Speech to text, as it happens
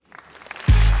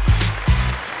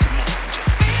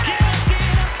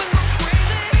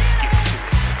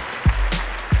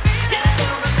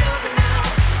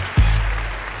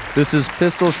This is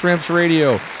Pistol Shrimps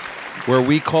Radio, where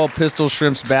we call Pistol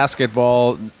Shrimps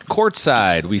basketball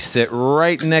courtside. We sit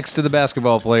right next to the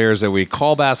basketball players that we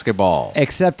call basketball.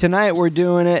 Except tonight we're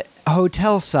doing it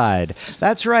hotel side.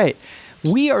 That's right.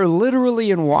 We are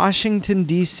literally in Washington,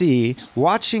 D.C.,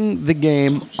 watching the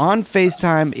game on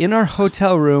FaceTime in our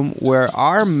hotel room where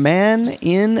our man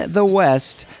in the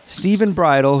West, Stephen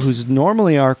Bridle, who's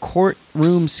normally our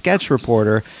courtroom sketch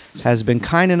reporter, has been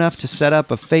kind enough to set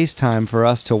up a FaceTime for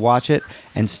us to watch it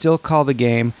and still call the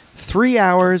game 3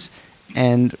 hours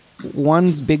and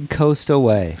one big coast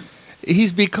away.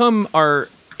 He's become our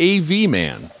AV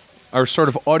man, our sort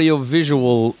of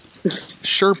audio-visual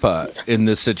Sherpa in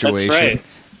this situation.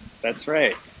 That's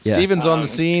right. Yes. Steven's on the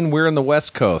scene. We're in the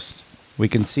West Coast. We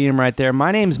can see him right there.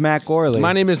 My name's Matt Gorley.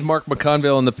 My name is Mark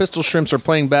McConville, and the Pistol Shrimps are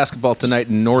playing basketball tonight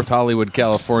in North Hollywood,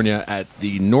 California at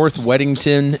the North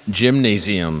Weddington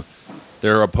Gymnasium.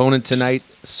 Their opponent tonight,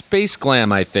 Space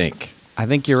Glam, I think. I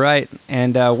think you're right.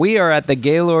 And we are at the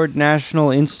Gaylord National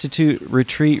Institute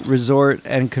Retreat Resort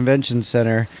and Convention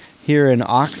Center here in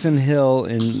Oxon Hill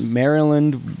in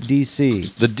Maryland,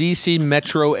 D.C. The D.C.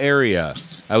 metro area.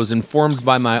 I was informed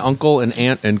by my uncle and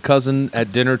aunt and cousin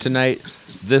at dinner tonight,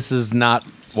 this is not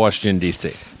Washington,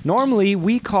 D.C. Normally,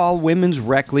 we call women's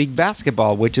rec league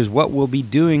basketball, which is what we'll be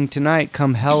doing tonight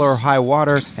come hell or high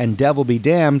water and devil be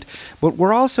damned. But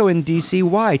we're also in D.C.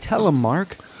 Why? Tell them,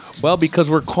 Mark. Well, because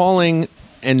we're calling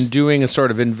and doing a sort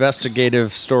of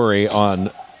investigative story on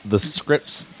the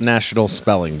Scripps National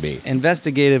Spelling Bee.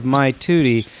 Investigative my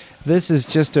tootie. This is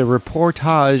just a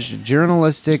reportage,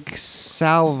 journalistic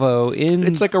salvo in...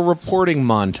 It's like a reporting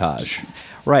montage.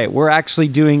 Right, we're actually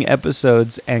doing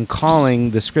episodes and calling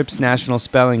the Scripps National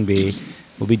Spelling Bee.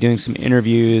 We'll be doing some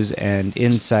interviews and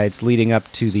insights leading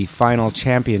up to the final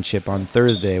championship on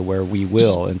Thursday, where we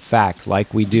will, in fact,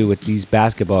 like we do with these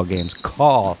basketball games,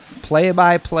 call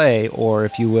play-by-play, or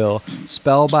if you will,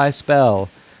 spell-by-spell,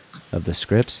 of the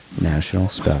Scripps National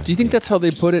Spelling. Do you think that's how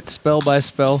they put it, spell by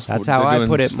spell? That's how I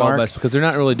put it, Mark. Because they're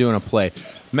not really doing a play.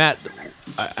 Matt,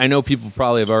 I know people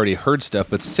probably have already heard stuff,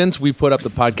 but since we put up the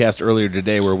podcast earlier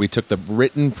today where we took the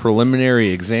written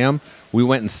preliminary exam, we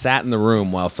went and sat in the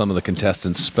room while some of the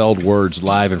contestants spelled words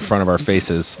live in front of our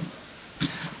faces.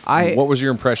 What was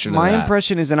your impression of that? My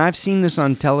impression is, and I've seen this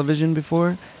on television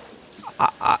before,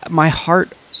 my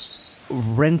heart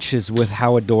wrenches with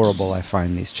how adorable I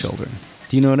find these children.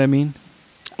 Do you know what I mean?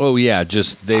 Oh yeah,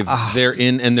 just they're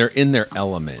in their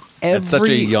element at such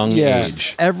a young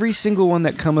age. Every single one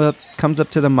that comes up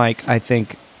to the mic, I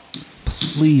think,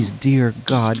 please, dear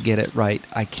God, get it right.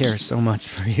 I care so much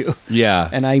for you. Yeah.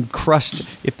 And I'm crushed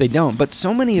if they don't. But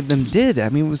so many of them did. I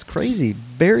mean, it was crazy.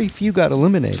 Very few got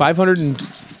eliminated.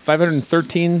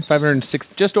 513, 506,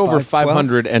 just over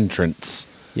 500 entrants.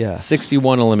 Yeah.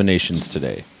 61 eliminations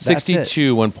today.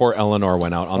 62 when poor Eleanor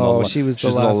went out on she was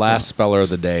the last speller of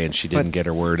the day, and she didn't get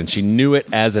her word, and she knew it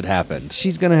as it happened.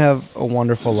 She's going to have a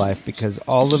wonderful life because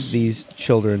all of these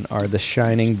children are the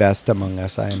shining best among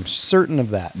us. I am certain of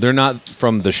that. They're not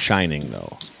from The Shining,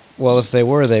 though. Well, if they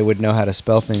were, they would know how to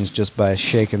spell things just by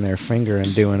shaking their finger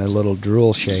and doing a little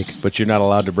drool shake. But you're not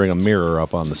allowed to bring a mirror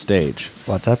up on the stage.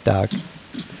 What's up, Doc?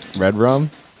 Red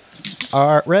rum?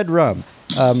 Red rum.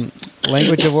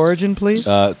 Language of origin, please.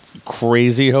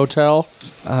 Crazy hotel.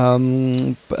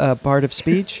 Part of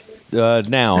speech.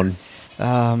 Noun.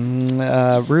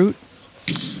 Root.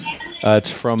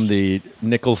 It's from the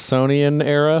Nicholsonian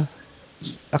era.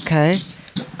 Okay.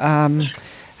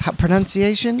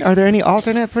 Pronunciation? Are there any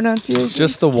alternate pronunciations?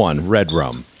 Just the one. Red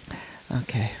rum.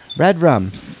 Okay. Red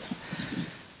rum.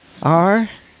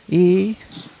 R-E-D-R-U-M.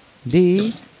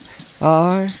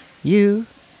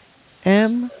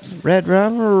 Red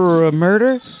rum or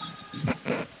murder?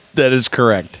 That is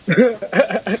correct.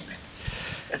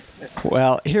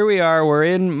 Well, here we are. We're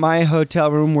in my hotel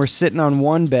room. We're sitting on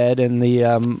one bed, and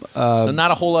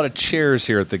not a whole lot of chairs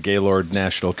here at the Gaylord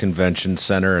National Convention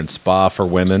Center and Spa for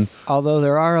Women. Although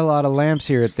there are a lot of lamps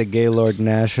here at the Gaylord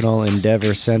National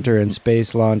Endeavor Center and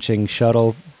Space Launching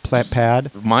Shuttle pad.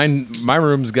 My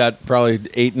room's got probably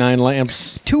 8-9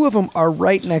 lamps. 2 of them are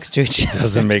right next to each other.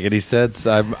 Doesn't make any sense.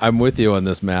 I'm with you on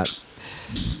this, Matt.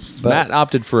 But Matt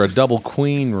opted for a double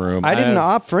queen room. I didn't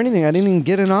opt for anything. I didn't even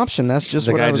get an option. That's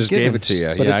just what I was given. The guy just gave it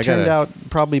to you. But it turned out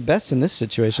probably best in this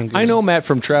situation. I know, Matt,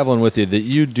 from traveling with you, that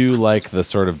you do like the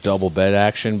sort of double bed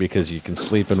action because you can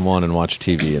sleep in one and watch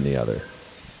TV in the other.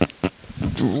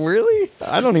 Really?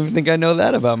 I don't even think I know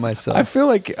that about myself. I feel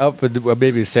like up in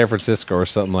maybe San Francisco or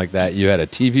something like that, you had a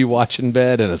TV watching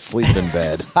bed and a sleeping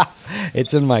bed.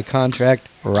 It's in my contract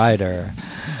rider.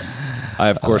 I,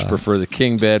 of course, prefer the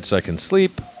king bed so I can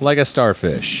sleep like a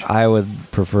starfish. I would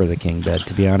prefer the king bed,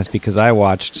 to be honest, because I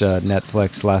watched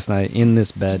Netflix last night in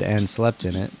this bed and slept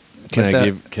in it. Can I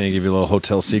give you a little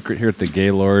hotel secret here at the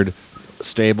Gaylord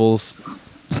Stables,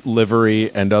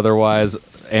 livery, and otherwise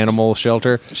animal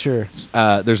shelter? Sure.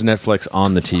 There's Netflix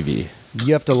on the TV.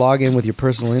 You have to log in with your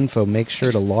personal info. Make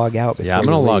sure to log out before Yeah, I'm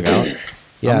going to log out.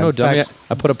 Yeah, I'm no in dummy. fact-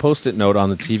 I put a Post-it note on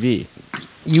the TV.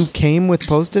 You came with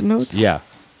Post-it notes? Yeah.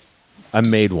 I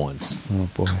made one. Oh,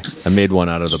 boy. I made one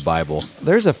out of the Bible.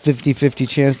 There's a 50-50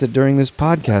 chance that during this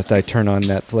podcast I turn on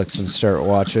Netflix and start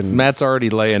watching Matt's already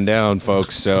laying down,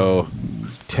 folks, so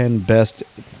 10 best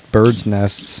birds'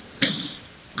 nests.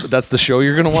 that's the show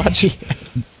you're going to watch?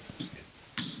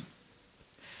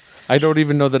 I don't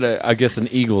even know that I guess an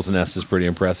eagle's nest is pretty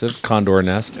impressive. Condor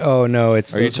nest. Oh, no,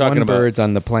 it's Are you those talking one about- birds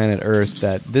on the planet Earth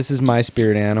that this is my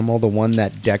spirit animal, the one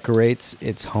that decorates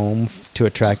its home to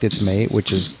attract its mate,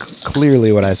 which is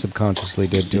clearly what I subconsciously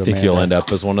did to Do you think you'll end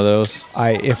up as one of those?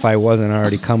 if I wasn't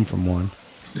already come from one.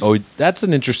 Oh, that's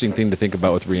an interesting thing to think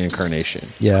about with reincarnation.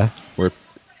 Yeah. Where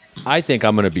I think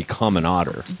I'm going to become an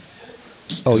otter.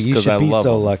 Oh, Just you 'cause should I be love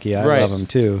so 'em. lucky. I Right. love them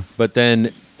too. But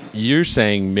then you're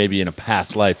saying maybe in a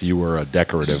past life you were a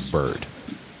decorative bird.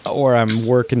 Or I'm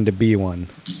working to be one.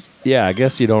 Yeah, I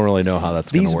guess you don't really know how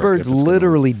that's going to These work. birds if it's gonna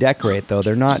literally decorate, though.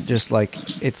 They're not just like,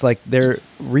 it's like they're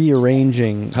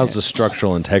rearranging. work. How's the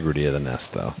structural integrity of the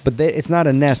nest, though? But it's not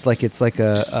a nest, like it's like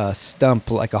a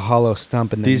stump, like a hollow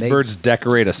stump. And then These birds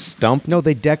decorate a stump? No,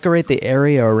 they decorate the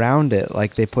area around it.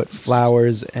 Like they put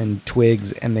flowers and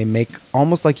twigs, and they make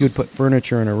almost like you would put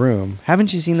furniture in a room.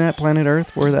 Haven't you seen that Planet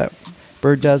Earth where that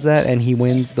bird does that and he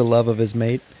wins the love of his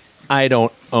mate? I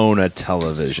don't own a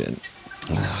television.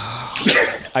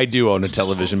 I do own a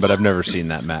television, but I've never seen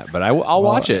that, Matt. But I'll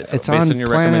watch it. It's based on on your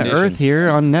Planet recommendation. Earth here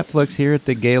on Netflix here at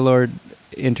the Gaylord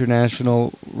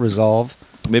International Resolve.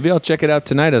 Maybe I'll check it out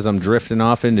tonight as I'm drifting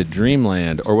off into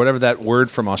dreamland or whatever that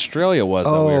word from Australia was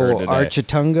that we heard Oh, today.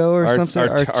 Architungo or something?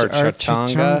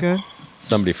 Architanga.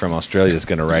 Somebody from Australia is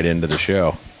going to write into the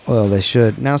show. Well, they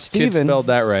should. Now, Kid Steven, spelled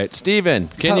that right. Steven,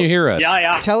 can Tell- you hear us?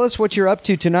 Yeah. tell us what you're up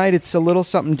to tonight. It's a little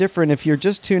something different. If you're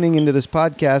just tuning into this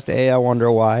podcast, A, I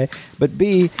wonder why. But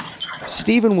B,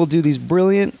 Steven will do these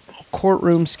brilliant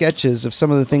courtroom sketches of some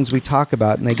of the things we talk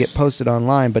about, and they get posted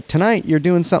online. But tonight, you're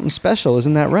doing something special.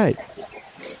 Isn't that right?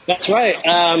 That's right.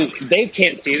 They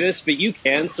can't see this, but you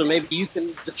can. So maybe you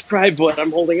can describe what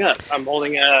I'm holding up. I'm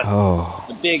holding a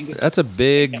big. That's a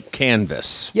big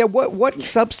canvas. Yeah, what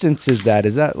substance is that?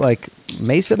 Is that like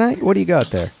masonite? What do you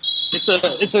got there?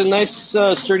 It's a nice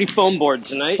sturdy foam board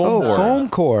tonight. Foam board. Foam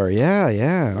core.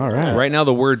 Yeah. All right. Right now,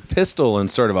 the word pistol in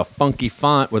sort of a funky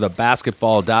font with a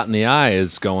basketball dot in the eye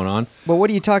is going on. Well, what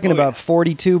are you talking Oh, about?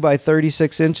 42 by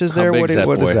 36 inches How there? big's that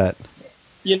What is boy? that?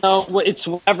 You know, it's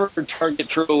whatever Target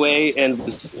threw away and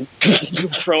was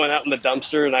throwing out in the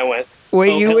dumpster, and I went,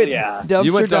 Wait, oh, you hell went yeah. dumpster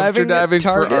You went dumpster diving, at diving for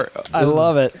Target? art. I This is-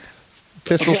 love it.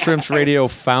 Pistol Shrimps Radio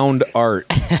found art.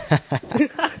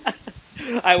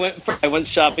 I went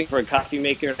shopping for a coffee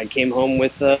maker, and I came home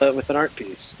with an art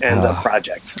piece and a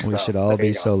project. We So, should all there be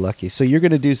you go. so lucky. So you're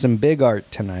going to do some big art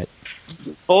tonight.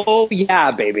 Oh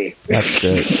yeah, baby. That's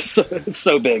good.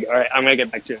 so big. All right, I'm gonna get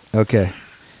back to it. Okay.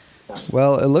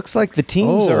 Well, it looks like the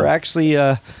teams Oh. are actually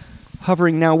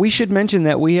hovering. Now, we should mention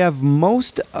that we have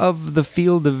most of the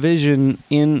field of vision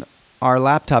in our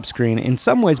laptop screen, in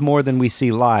some ways more than we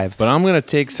see live. But I'm going to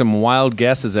take some wild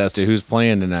guesses as to who's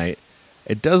playing tonight.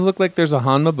 It does look like there's a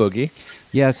Hanma Boogie.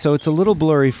 Yeah, so it's a little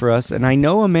blurry for us. And I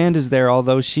know Amanda's there,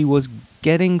 although she was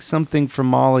getting something from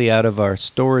Molly out of our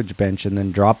storage bench and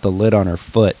then dropped the lid on her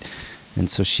foot. And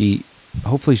so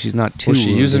hopefully she's not too Was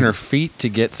she using wounded. her feet to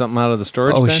get something out of the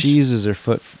storage Oh, bench? she uses her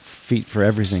feet for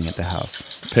everything at the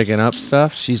house. Picking up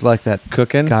stuff? She's like that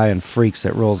Cooking? guy in Freaks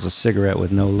that rolls a cigarette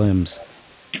with no limbs.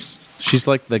 She's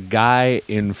like the guy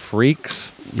in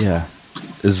Freaks. Yeah.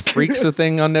 Is Freaks a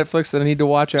thing on Netflix that I need to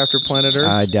watch after Planet Earth?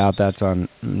 I doubt that's on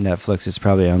Netflix. It's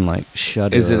probably on like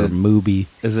Shudder Is it or a- Mubi.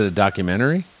 Is it a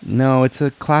documentary? No, it's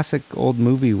a classic old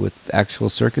movie with actual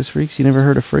circus freaks. You never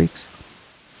heard of Freaks?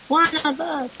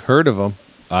 Heard of them.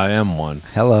 I am one.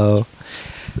 Hello.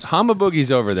 Hama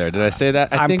Boogie's over there. Did I say that?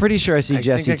 I'm pretty sure I see I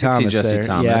Jesse think I can see Thomas Jesse there.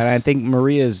 Thomas. Yeah, and I think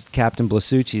Maria's Captain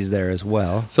Blasucci's there as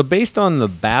well. So based on the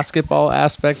basketball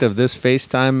aspect of this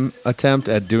FaceTime attempt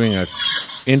at doing a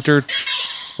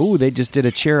Ooh, they just did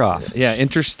a cheer off.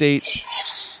 interstate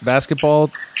basketball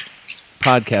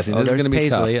podcasting. This is going to be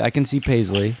Paisley. tough. I can see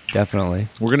Paisley, definitely.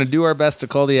 We're going to do our best to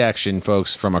call the action,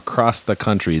 folks, from across the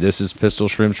country. This is Pistol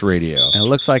Shrimps Radio. And it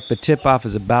looks like the tip off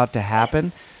is about to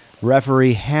happen.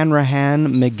 Referee Hanrahan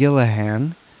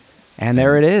McGillahan And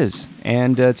there it is.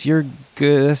 And it's your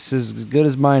guess as good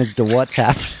as mine as to what's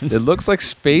happening. It looks like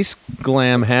Space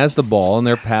Glam has the ball, and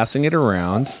they're passing it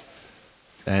around.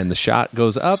 And the shot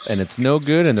goes up, and it's no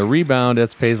good. And the rebound,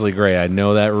 that's Paisley Gray. I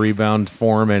know that rebound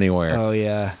form anywhere. Oh,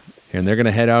 yeah. And they're going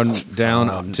to head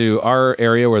down to our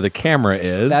area where the camera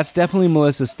is. That's definitely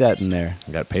Melissa Stetton there.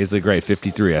 Got Paisley Gray,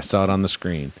 53. I saw it on the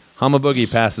screen. Hama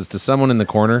Boogie passes to someone in the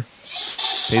corner.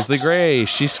 Paisley Gray,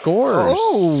 she scores.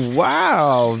 Oh,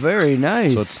 wow. Very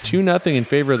nice. So it's 2-0 in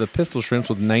favor of the Pistol Shrimps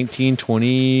with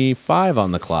 19:25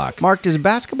 on the clock. Mark, does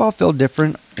basketball feel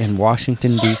different in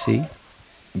Washington, D.C.?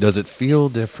 Does it feel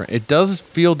different? It does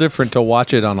feel different to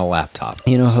watch it on a laptop.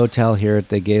 You know, hotel here at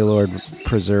the Gaylord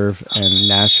Preserve and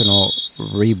National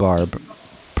Rhubarb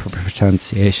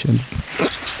pronunciation.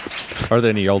 Are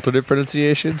there any alternate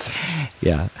pronunciations?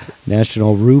 Yeah,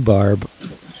 National Rhubarb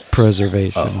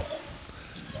Preservation.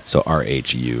 So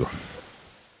RHU.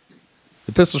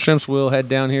 The Pistol Shrimps will head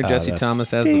down here. Jesse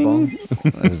Thomas has the ball.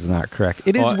 That is not correct.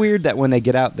 It is weird that when they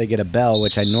get out, they get a bell,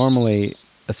 which I normally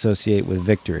associate with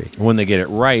victory. When they get it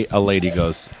right, a lady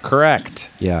goes, correct.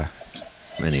 Yeah.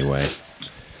 Anyway,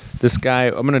 this guy,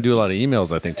 I'm going to do a lot of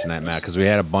emails, I think, tonight, Matt, because we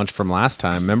had a bunch from last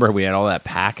time. Remember, we had all that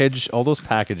package, all those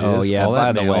packages. Oh, yeah. all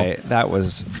By that the mail. way, that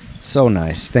was so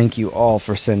nice. Thank you all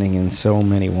for sending in so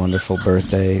many wonderful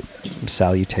birthday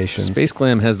salutations. Space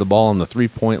Glam has the ball on the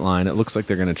 3-point line. It looks like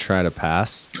they're going to try to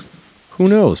pass. Who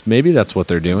knows? Maybe that's what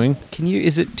they're doing.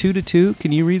 Is it 2-2?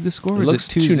 Can you read the score? Or It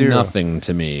looks is it 2-0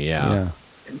 to me, yeah.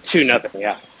 2-0,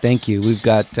 yeah. Thank you. We've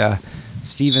got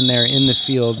Steven there in the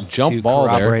field. Jump to ball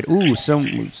there. corroborate. Ooh,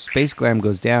 some Space Glam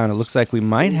goes down. It looks like we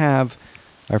might have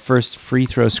our first free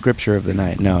throw scripture of the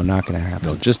night. No, not going to happen.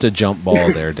 No, just a jump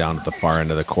ball there down at the far end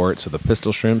of the court. So the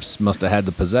Pistol Shrimps must have had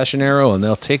the possession arrow, and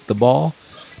they'll take the ball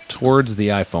towards the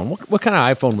iPhone. What kind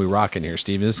of iPhone we rocking here,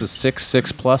 Steven? This is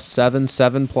 6 plus, 7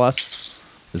 plus?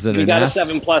 Is it We an got S? a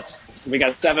 7 plus. We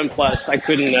got a 7 plus. I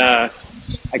couldn't go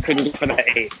for that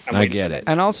 8. I get it.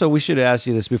 And also, we should have asked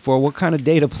you this before. What kind of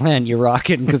data plan you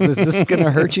rocking? Because is this going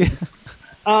to hurt you?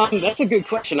 That's a good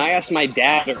question. I asked my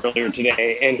dad earlier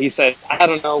today, and he said, I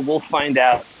don't know. We'll find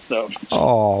out. So.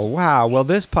 Oh, wow. Well,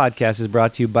 this podcast is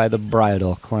brought to you by the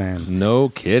Bridal Clan. No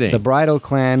kidding. The Bridal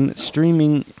Clan,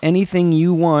 streaming anything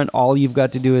you want. All you've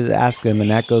got to do is ask them, and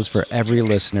that goes for every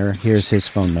listener. Here's his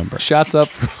phone number. Shots up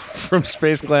from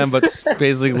Space Glam, but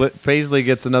Paisley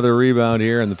gets another rebound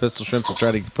here, and the Pistol Shrimps will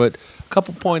try to put a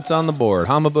couple points on the board.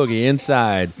 Hama Boogie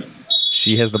inside.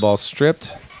 She has the ball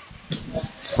stripped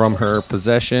from her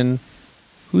possession.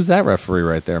 Who's that referee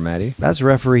right there, Maddie? That's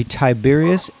referee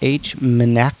Tiberius H.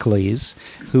 Menakles,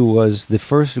 who was the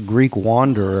first Greek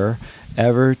wanderer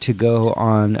ever to go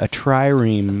on a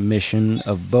trireme mission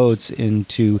of boats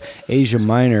into Asia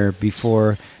Minor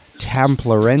before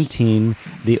Templarentine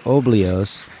the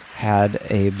Oblios had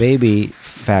a baby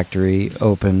factory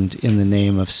opened in the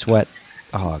name of Sweat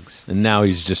Hogs. And now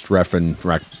he's just reffing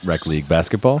rec league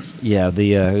basketball. Yeah,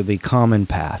 the common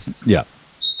path. Yeah,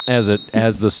 as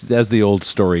the old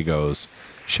story goes.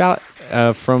 Shot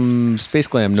from Space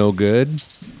Glam, no good.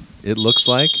 It looks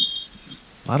like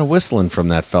a lot of whistling from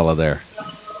that fella there.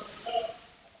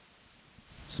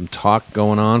 Some talk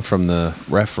going on from the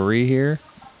referee here.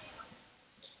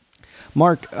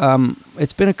 Mark,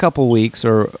 it's been a couple weeks,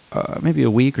 or maybe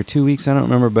a week or 2 weeks, I don't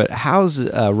remember, but how's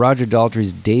Roger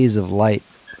Daltrey's Days of Light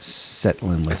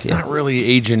settling with It's you? not really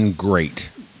aging great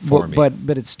for me.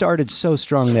 But it started so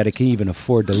strong that it can even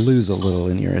afford to lose a little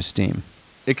in your esteem.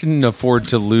 It can afford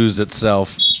to lose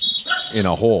itself in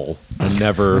a hole and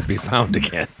never be found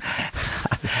again.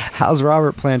 How's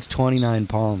Robert Plant's 29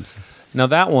 Palms? Now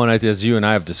that one, as you and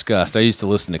I have discussed, I used to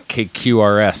listen to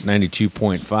KQRS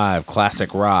 92.5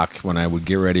 classic rock when I would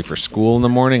get ready for school in the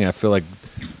morning. I feel like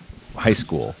high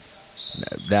school.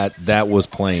 That was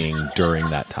playing during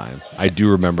that time. I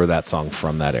do remember that song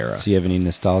from that era. So you have any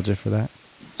nostalgia for that?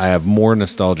 I have more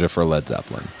nostalgia for Led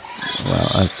Zeppelin.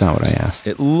 Well, that's not what I asked.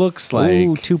 It looks like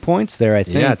Ooh, 2 points there, I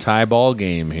think. yeah, tie ball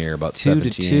game here. About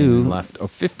 17 2-2. left. Oh,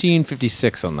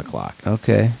 15:56 on the clock.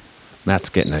 Okay. Matt's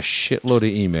getting a shitload of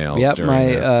emails. Yep, during my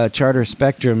this. Charter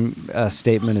Spectrum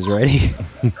statement is ready.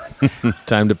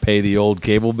 Time to pay the old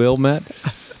cable bill, Matt.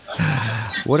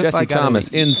 What if I Jesse got Thomas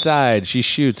inside. She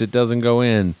shoots. It doesn't go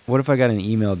in. What if I got an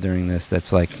email during this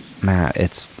that's like, Matt,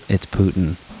 it's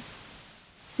Putin?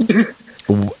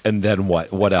 And then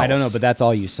what? What else? I don't know, but that's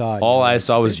all you saw. all I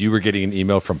saw was you were getting an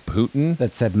email from Putin.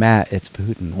 that said, Matt, it's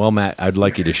Putin. Well, Matt, I'd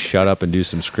like you to shut up and do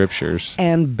some scriptures.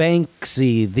 And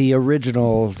Banksy, the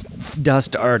original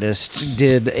dust artist,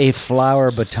 did a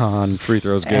flower baton. Free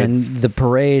throws good. And the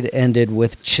parade ended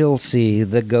with Chelsea,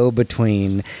 the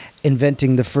go-between.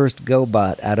 inventing the first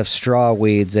GoBot out of straw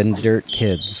weeds and dirt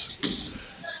kids.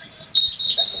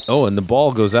 Oh, and the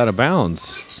ball goes out of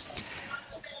bounds.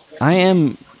 I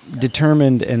am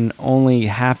determined and only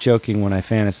half joking when I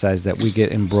fantasize that we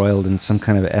get embroiled in some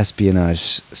kind of espionage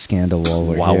scandal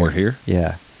while we're here.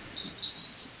 Yeah.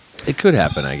 It could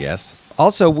happen, I guess.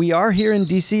 Also, we are here in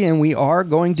DC and we are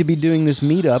going to be doing this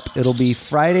meetup. It'll be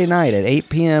Friday night at 8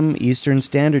 p.m. Eastern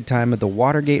Standard Time at the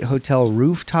Watergate Hotel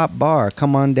Rooftop Bar.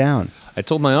 Come on down. I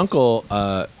told my uncle,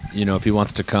 if he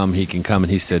wants to come, he can come.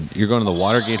 And he said, "You're going to the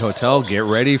Watergate Hotel? Get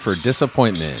ready for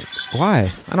disappointment."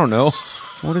 Why? I don't know.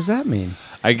 What does that mean?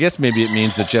 I guess maybe it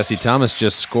means that Jesse Thomas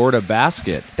just scored a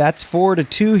basket. That's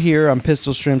 4-2 here on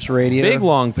Pistol Shrimps Radio. Big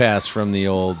long pass from the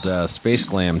old Space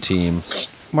Glam team.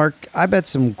 Mark, I bet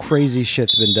some crazy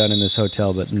shit's been done in this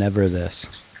hotel, but never this.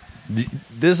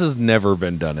 This has never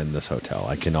been done in this hotel.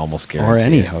 I can almost guarantee. Or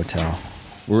any it. hotel.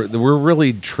 We're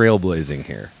really trailblazing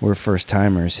here. We're first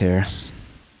timers here.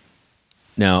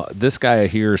 Now, this guy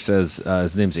here says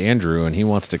his name's Andrew, and he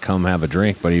wants to come have a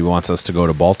drink, but he wants us to go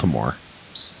to Baltimore.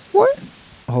 What?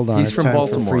 Hold on. He's it's from time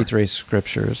Baltimore. For free three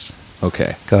scriptures.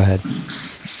 Okay. Go ahead.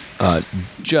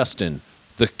 Justin,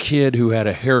 the kid who had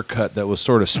a haircut that was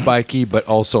sort of spiky but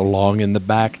also long in the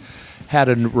back, had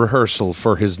a rehearsal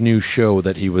for his new show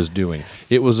that he was doing.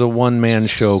 It was a one-man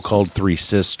show called Three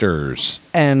Sisters.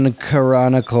 And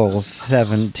Chronicles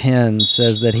 7:10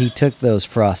 says that he took those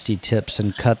frosty tips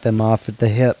and cut them off at the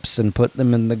hips and put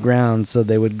them in the ground so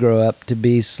they would grow up to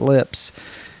be slips.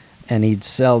 And he'd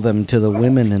sell them to the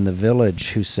women in the village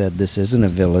who said, "This isn't a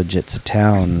village, it's a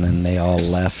town." And they all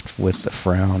left with a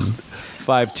frown.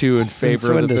 5-2 in Since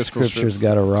favor when of the does Pistol scriptures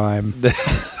Strips. got a rhyme?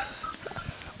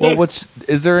 Well,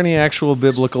 is there any actual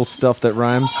biblical stuff that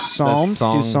rhymes? Psalms?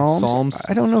 That Do Psalms?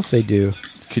 I don't know if they do.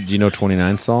 Do you know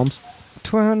 29 Psalms?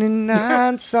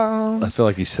 29 Psalms. I feel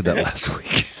like you said that last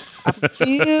week. I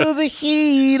feel the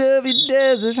heat of your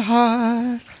desert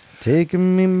heart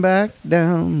taking me back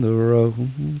down the road.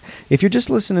 If you're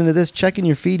just listening to this, check in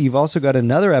your feed. You've also got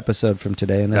another episode from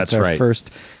today, and that's our right.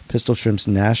 first Pistol Shrimps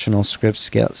National Script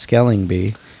Scaling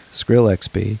Bee,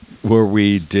 Skrillex Bee. Where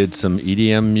we did some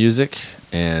EDM music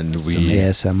and Some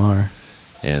ASMR.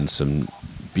 and some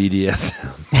BDSM.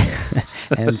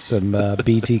 And some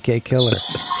BTK Killer.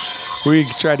 We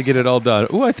tried to get it all done.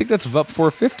 Ooh, I think that's VUP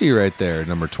 450 right there,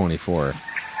 number 24.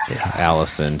 Yeah.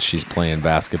 Allison, she's playing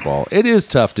basketball. It is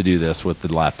tough to do this with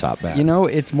the laptop back. You know,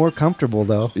 it's more comfortable,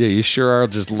 though. Yeah, you sure are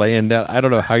just laying down. I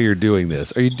don't know how you're doing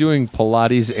this. Are you doing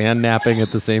Pilates and napping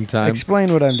at the same time?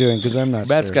 Explain what I'm doing, because I'm not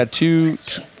Matt's sure. got two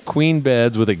queen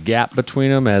beds with a gap between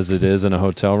them, as it is in a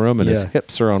hotel room, and his Yeah.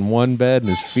 hips are on one bed and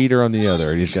his feet are on the other,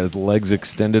 and he's got his legs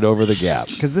extended over the gap.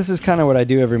 Because this is kind of what I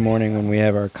do every morning when we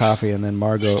have our coffee, and then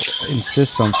Margot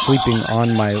insists on sleeping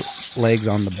on my legs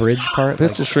on the bridge part.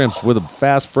 Pistol Shrimps with a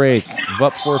fast break.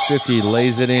 VUP 450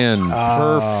 lays it in.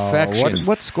 Perfection.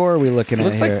 What score are we looking It at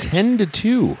looks here? like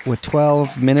 10-2. With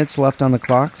 12 minutes left on the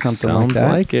clock, something Sounds like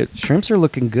that. like it. Shrimps are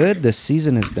looking good. This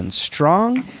season has been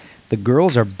strong. The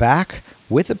girls are back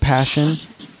with a passion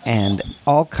and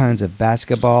all kinds of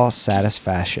basketball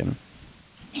satisfaction.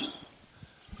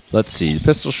 Let's see. The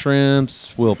Pistol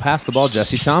Shrimps will pass the ball.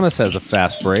 Jesse Thomas has a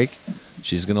fast break.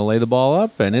 She's going to lay the ball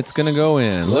up, and it's going to go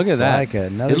in. Look Looks at that. like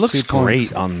another It looks 2 points.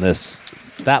 great on this.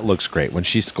 That looks great. When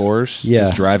she scores, Yeah.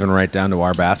 she's driving right down to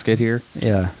our basket here.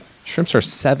 Yeah. Shrimps are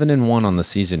 7-1 on the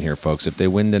season here, folks. If they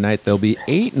win tonight, they'll be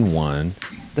 8-1.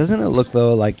 Doesn't it look,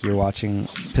 though, like you're watching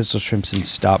Pistol Shrimps in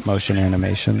stop motion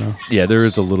animation, though? Yeah, there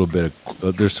is a little bit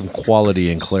of there's some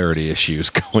quality and clarity issues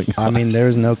going on. I mean,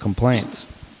 there's no complaints.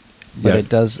 But Yeah. it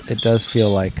does feel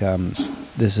like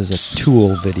this is a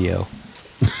Tool video.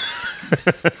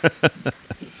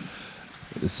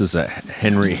 This is a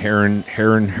Henry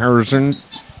Herrenhausen.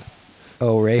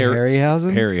 Oh, Ray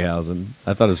Harryhausen? Harryhausen.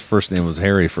 I thought his first name was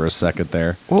Harry for a second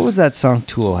there. What was that song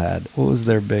Tool had? What was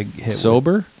their big hit?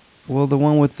 Sober? Well, the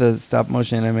one with the stop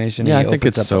motion animation. Yeah, he I think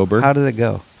opens it's up- Sober. How did it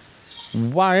go?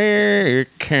 Why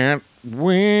can't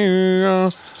we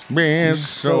be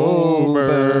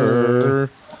sober?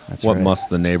 That's What right. must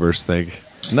the neighbors think?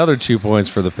 Another 2 points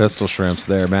for the Pistol Shrimps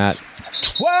there, Matt.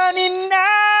 29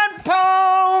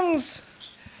 pounds.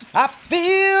 I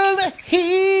feel the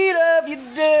heat of your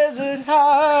desert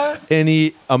heart.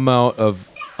 Any amount of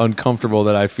uncomfortable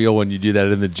that I feel when you do that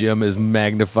in the gym is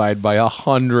magnified by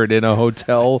 100 in a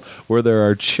hotel where there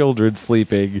are children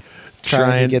sleeping,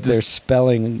 Trying to get their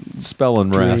spelling spell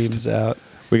and rest. dreams out.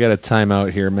 We got a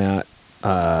timeout here, Matt.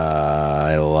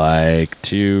 I like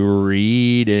to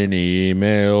read an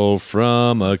email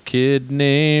from a kid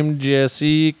named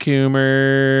Jesse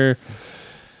Coomer.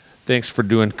 Thanks for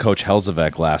doing Coach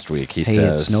Helzevek last week. He Hey,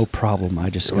 says it's no problem. I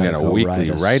just We got to got a go weekly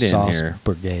ride a write-in sauce here.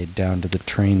 brigade down to the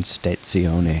train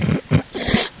stazione.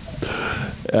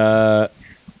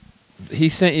 he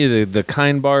sent you the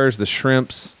Kind bars, the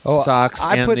shrimps, Oh, socks,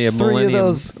 I and put the 3 of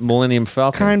those Millennium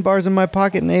Falcon. Kind bars in my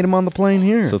pocket and ate them on the plane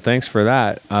here. So thanks for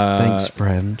that. Thanks,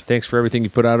 friend. Thanks for everything you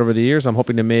put out over the years. I'm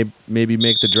hoping to maybe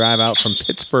make the drive out from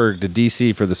Pittsburgh to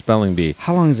D.C. for the spelling bee.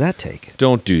 How long does that take?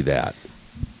 Don't do that.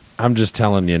 I'm just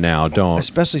telling you now. Don't.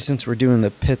 Especially since we're doing the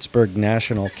Pittsburgh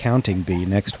National Counting Bee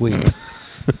next week.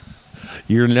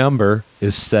 Your number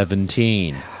is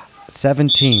 17.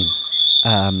 17.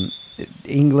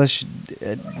 English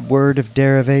word of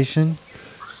derivation.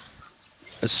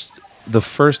 The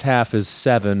first half is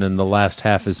 7 and the last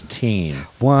half is teen.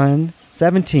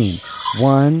 17.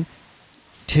 1,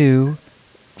 2,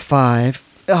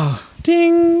 5. Oh,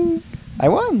 Ding. I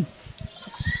won.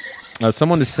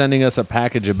 Someone is sending us a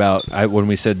package about when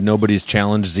we said nobody's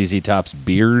challenged ZZ Top's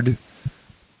beard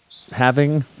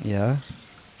having. Yeah.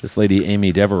 This lady,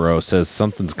 Amy Devereaux, says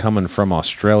something's coming from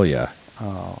Australia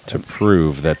Oh. to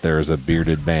prove that there's a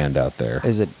bearded band out there.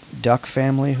 Is it Duck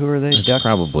Family? Who are they? It's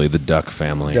probably the Duck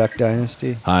family. Duck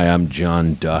Dynasty. Hi, I'm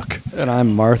John Duck, And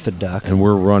I'm Martha Duck. and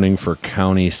we're running for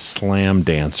county slam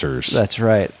dancers. That's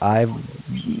right. I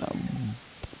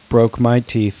broke my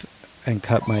teeth and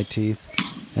cut my teeth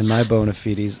and my bona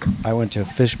fides. I went to a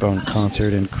Fishbone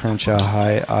concert in Crenshaw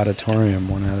High Auditorium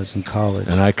when I was in college.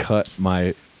 And I cut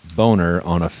my boner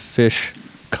on a Fish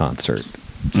concert.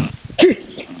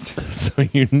 So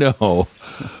you know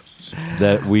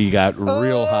that we got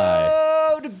real high.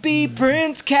 Oh, to be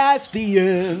Prince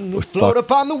Caspian, Oh, float fuck.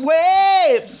 upon the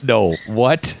waves. No,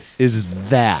 what is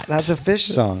that? That's a Fish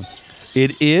song.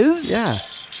 It is? Yeah.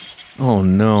 Oh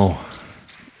no.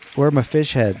 Where are my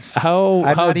fish heads? How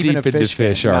I'm not even deep a into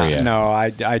fish fan. are you? No, I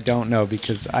don't know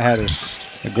because I had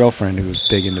a girlfriend who was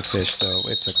big into fish, so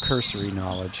it's a cursory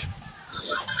knowledge.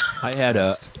 I had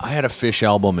a Fish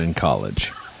album in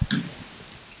college.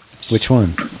 Which one?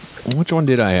 Which one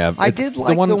did I have? I did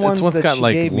like the ones it's one's that got she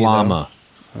like gave me, llama.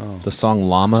 Oh. The song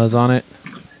Llama is on it.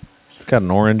 It's got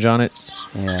an orange on it.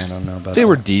 Yeah, I don't know about They that.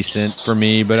 were decent for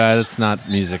me, but it's not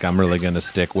music I'm really going to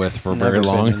stick with for very Never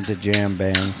long. been into jam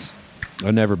bands.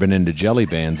 I've never been into jelly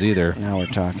bands either. Now we're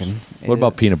talking. What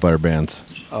about peanut butter bands?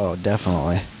 Oh,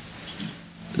 definitely.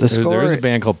 The There score. is a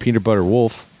band called Peanut Butter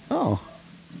Wolf, Oh,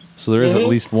 so there is at Mhm.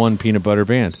 least one peanut butter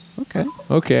band. okay.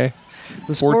 Okay.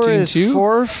 The score is 14-2?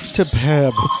 4 to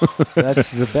Peb.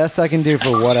 That's the best I can do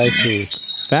for what I see.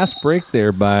 Fast break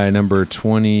there by number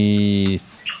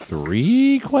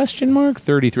 23, question mark?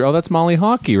 33. Oh, that's Molly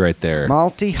Hockey right there.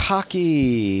 Malty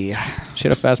hockey. She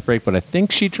had a fast break, but I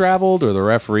think she traveled or the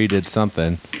referee did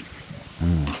something.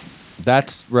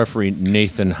 That's referee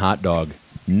Nathan Hot Dog.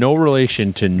 No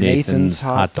relation to Nathan's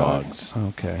Hot Dogs.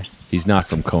 Okay. He's not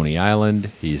from Coney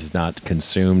Island. He's not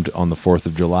consumed on the 4th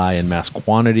of July in mass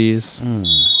quantities.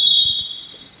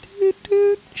 Toot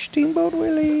toot, Steamboat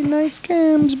Willie, nice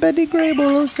cams, Betty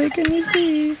Grable, say can you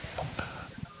see?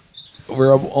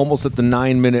 We're almost at the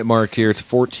 9-minute mark here. It's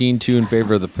 14-2 in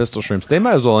favor of the Pistol Shrimps. They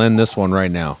might as well end this one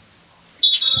right now.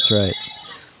 That's right.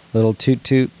 Little toot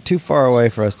toot, too far away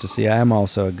for us to see. I'm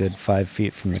also a good 5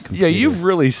 feet from the computer. Yeah, you've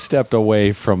really stepped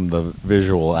away from the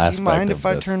visual Do aspect you mind of if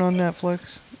I this. turn on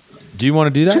Netflix? Do you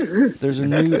want to do that? There's a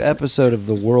new episode of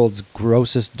the world's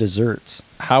grossest desserts.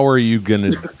 How are you going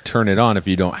to turn it on if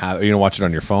you don't have... Are you going to watch it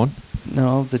on your phone?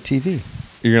 No, the TV.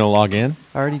 You're going to log in?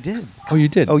 I already did. Oh, you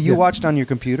did? Oh, you Good. watched on your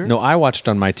computer? No, I watched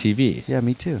on my TV. Yeah,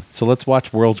 me too. So let's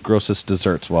watch World's Grossest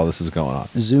Desserts while this is going on.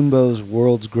 Zumbo's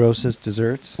world's grossest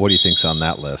desserts. What do you think's on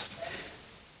that list?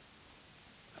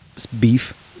 It's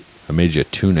beef. I made you a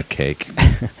tuna cake.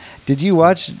 Did you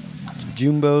watch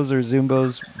Jumbo's or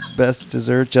Zumbo's best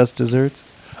dessert, just desserts?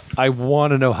 I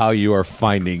want to know how you are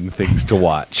finding things to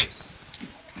watch.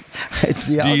 It's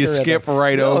the Do you algorithm. skip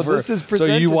right No, over? This is so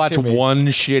you presented watch to me. one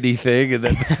shitty thing and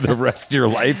then the rest of your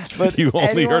life But you only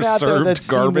anyone are out there served that's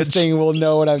seen this garbage? thing will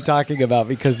know what I'm talking about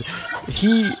because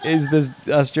he is this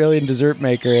Australian dessert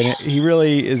maker and he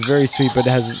really is very sweet but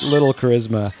has little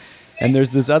charisma. And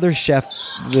there's this other chef,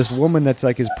 this woman that's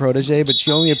like his protege, but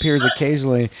she only appears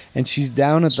occasionally, and she's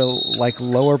down at the like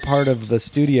lower part of the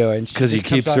studio, and Because he just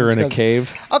comes keeps on her and in a goes,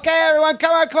 cave. Okay, everyone,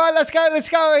 come on, let's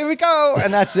go, here we go,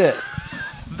 and that's it.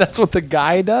 That's what the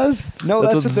guy does? No,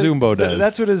 that's that's what the- Zumbo does.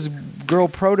 That's what his girl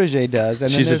protege does,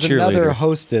 and She's a then there's another cheerleader.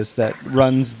 hostess that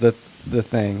runs the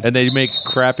thing. And they make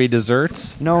crappy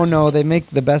desserts? No, they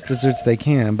make the best desserts they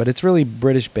can, but it's really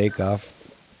British Bake Off.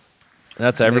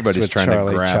 That's mixed everybody's with trying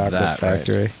Charlie to grab Chocolate that. Right?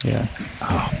 Factory. Yeah,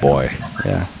 Oh, boy.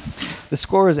 yeah. The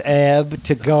score is ebb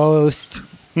to ghost.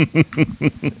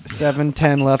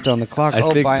 7:10 left on the clock. I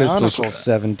think Bionicle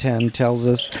 7:10 tells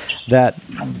us that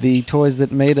the Toys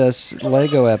That Made Us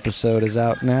Lego episode is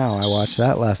out now. I watched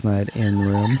that last night in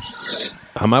room.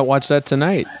 I might watch that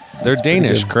tonight. They're That's pretty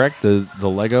Danish, good. correct? The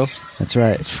Lego? That's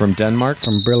right. It's from Denmark.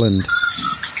 From Brilland.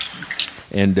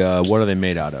 And what are they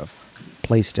made out of?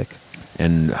 Plastic.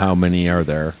 And how many are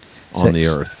there on the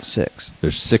 6. Earth? 6.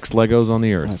 There's 6 Legos on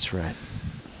the Earth. That's right.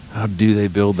 How do they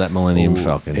build that Millennium Ooh,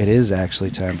 Falcon? It is actually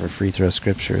time for free throw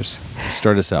scriptures.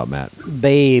 Start us out, Matt.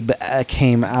 Babe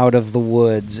came out of the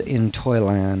woods in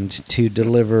Toyland to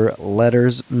deliver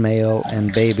letters, mail,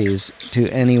 and babies to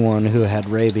anyone who had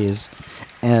rabies.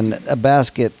 And a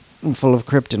basket full of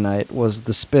kryptonite was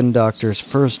the Spin Doctor's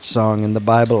first song in the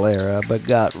Bible era, but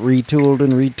got retooled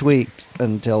and retweaked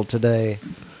until today.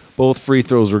 Both free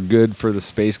throws were good for the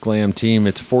Space Glam team.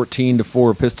 It's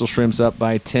 14-4. Pistol Shrimps up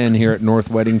by 10 here at North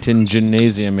Weddington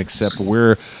Gymnasium, except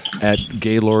we're at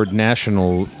Gaylord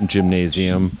National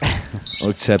Gymnasium,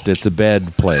 except it's a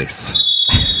bed place.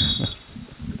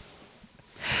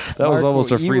 That was Mark,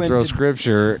 almost a you free went throw to-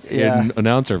 scripture Yeah. in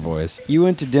announcer voice. You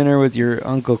went to dinner with your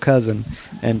uncle cousin,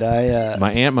 and I,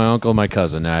 My aunt, my uncle, my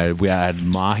cousin. We had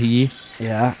mahi.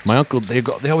 yeah, My uncle, they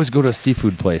always go to a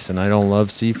seafood place, and I don't love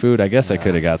seafood. I guess I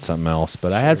could have got something else,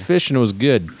 but I had fish and it was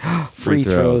good. free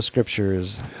throw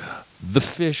scriptures. The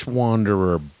fish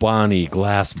wanderer Bonnie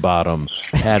Glassbottom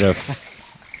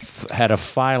had a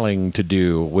filing to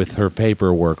do with her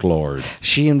paperwork lord.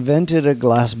 She invented a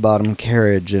glass-bottom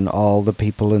carriage, and all the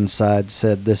people inside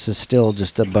said, "This is still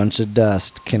just a bunch of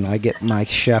dust. Can I get my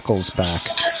shekels back?"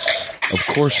 Of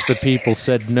course, the people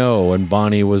said no, and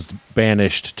Bonnie was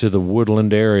banished to the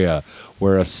woodland area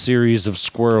where a series of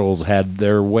squirrels had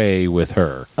their way with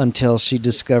her. Until she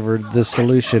discovered the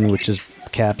solution, which is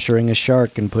capturing a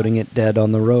shark and putting it dead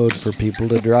on the road for people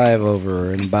to drive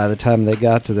over. And by the time they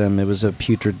got to them, it was a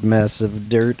putrid mess of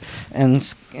dirt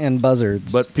and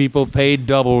buzzards. But people paid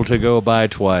double to go by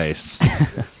twice.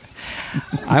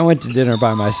 I went to dinner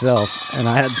by myself, and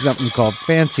I had something called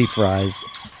fancy fries.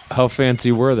 How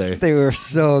fancy were they? They were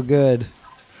so good.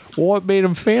 What made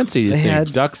them fancy? You They think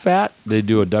had- duck fat? They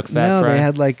do a duck fat No, fry? they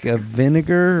had like a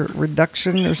vinegar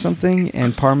reduction or something,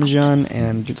 and Parmesan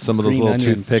and some of those green little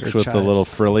onions toothpicks or with the chives. little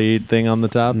frilly thing on the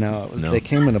top? No, it was. No. They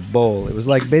came in a bowl. It was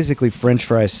like basically French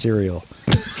fry cereal.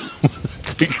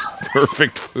 It's like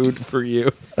perfect food for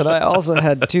you. And I also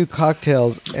had 2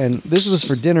 cocktails, and this was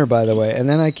for dinner, by the way. And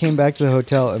then I came back to the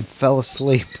hotel and fell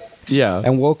asleep Yeah.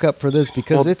 and woke up for this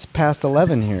because Well, it's past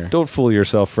 11 here. Don't fool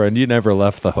yourself, friend. You never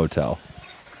left the hotel.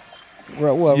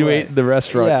 Well, You right. ate in the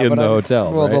restaurant Yeah, in but the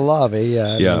hotel, Well, right? the lobby,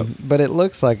 yeah. Yeah. But it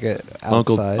looks like it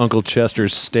outside. Uncle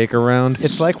Chester's steak around.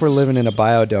 It's like we're living in a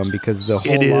biodome because the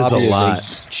whole It is lobby a is lot. a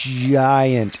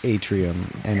giant atrium,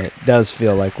 and it does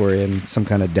feel like we're in some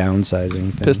kind of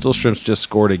downsizing thing. Pistol Shrimps just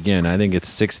scored again. I think it's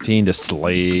 16 to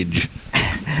Slage.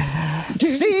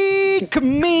 See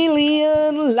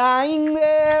chameleon lying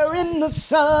there in the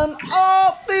sun.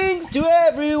 All things to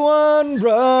everyone,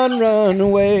 run, run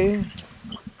away.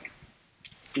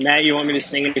 Matt, you want me to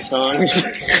sing any songs?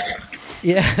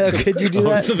 Yeah, could you do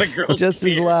that So the girls just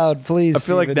as hear. loud, please? I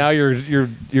feel like Steven? now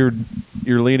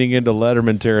you're leaning into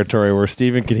Letterman territory where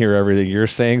Steven can hear everything you're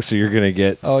saying, so you're gonna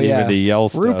get Oh, Steven yeah. to yell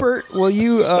stuff. Rupert, will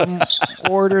you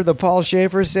order the Paul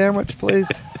Schaefer sandwich,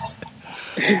 please?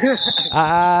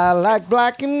 I like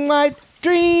black and white,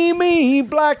 dreamy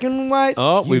black and white.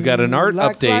 Oh, we've got an You art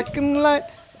like update. Black and light.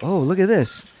 Oh, look at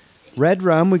this. Red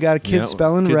rum. We got a kid Yeah,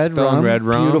 spelling kid red spelling rum. red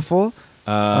rum. Beautiful.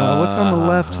 What's on the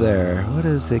left there? What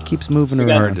is it? Keeps moving So we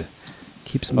got- around.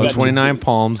 Keeps Oh, moving. 29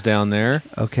 palms down there.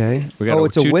 Okay. We got Oh, a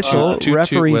it's a toot- whistle. toot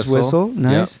Referee's whistle.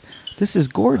 Nice. This is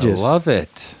gorgeous. I love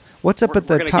it. What's up We're- at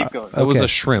the we're gonna top? keep going. It was Okay. a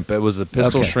shrimp. It was a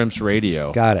Pistol Okay. Shrimps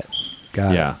radio. Got it.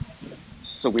 Got Yeah. it.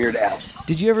 It's a weird ass.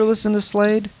 Did you ever listen to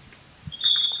Slade?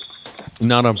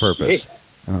 Not on purpose.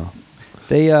 Oh.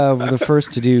 They were the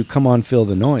first to do Come On Feel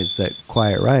the Noise, that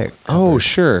Quiet Riot. Oh,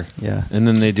 sure. Yeah. And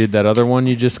then they did that other one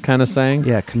you just kind of sang?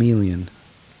 Yeah, Chameleon.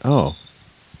 Oh.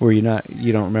 Were you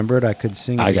don't remember it? I could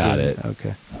sing it. I got again. it.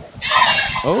 Okay.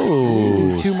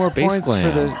 Oh. 2 more Space points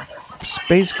Glam. for the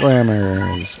Space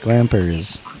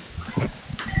Glampers.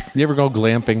 You ever go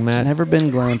glamping, Matt? Never been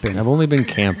glamping. I've only been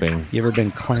camping. You ever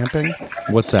been clamping?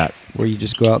 What's that? Where you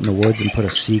just go out in the woods and put a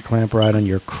C-clamp right on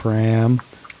your cram?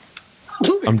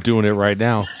 I'm doing it right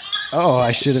now. Oh,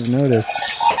 I should have noticed.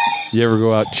 You ever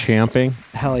go out champing?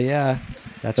 Hell yeah.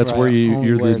 That's where where I you're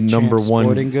only the wear number Champs one-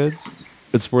 Sporting goods.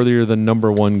 It's where you're the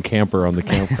number one camper on the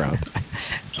campground.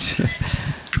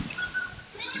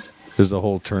 There's a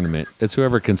whole tournament. It's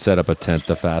whoever can set up a tent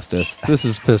the fastest. This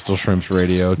is Pistol Shrimps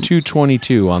Radio,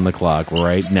 2:22 on the clock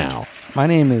right now. My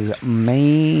name is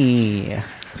May.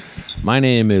 My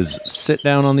name is sit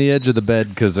down on the edge of the bed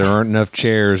because there aren't enough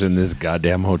chairs in this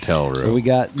goddamn hotel room. We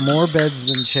got more beds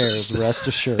than chairs, rest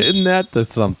assured. Isn't that the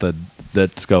something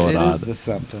that's going on? It is the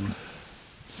something.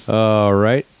 All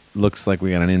right. Looks like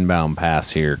we got an inbound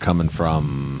pass here coming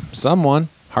from someone.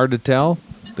 Hard to tell.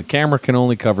 The camera can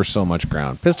only cover so much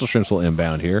ground. Pistol Shrimps will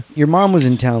inbound here. Your mom was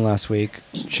in town last week.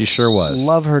 She sure was.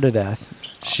 Love her to death.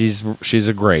 She's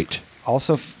a great.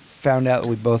 Also found out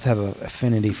we both have an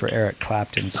affinity for Eric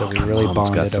Clapton, so we My really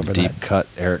mom's got bonded some over deep that. cut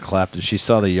Eric Clapton. She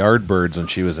saw the Yardbirds when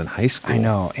she was in high school. I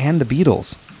know, and the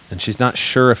Beatles. And she's not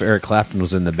sure if Eric Clapton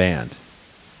was in the band,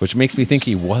 which makes me think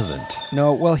he wasn't.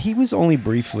 No, well, he was only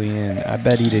briefly in. I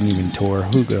bet he didn't even tour.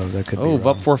 Who goes? That could be wrong.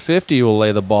 Vup 450 will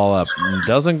lay the ball up.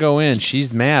 Doesn't go in.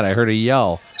 She's mad. I heard a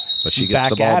yell, but she She's gets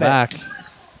the back ball at it. back.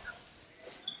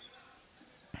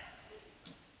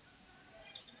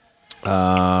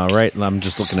 Right, I'm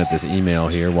just looking at this email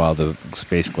here while the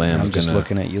Space Glam I'm is just gonna.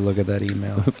 looking at you. Look at that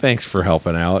email. Thanks for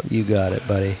helping out. You got it,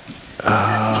 buddy.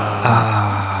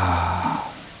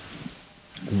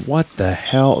 What the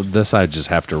hell? This I just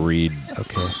have to read.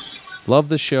 Okay. Love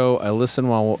the show. I listen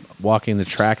while walking the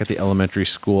track at the elementary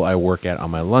school I work at on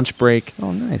my lunch break.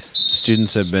 Oh, nice.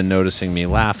 Students have been noticing me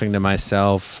laughing to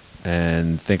myself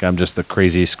and think I'm just the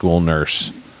crazy school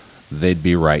nurse. They'd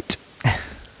be right.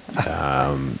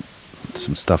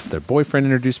 Some stuff. Their boyfriend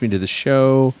introduced me to the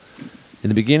show. In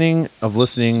the beginning of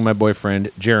listening, my boyfriend,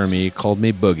 Jeremy, called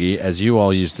me Boogie, as you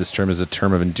all use this term as a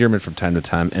term of endearment from time to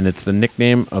time, and it's the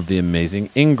nickname of the amazing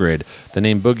Ingrid. The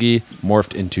name Boogie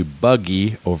morphed into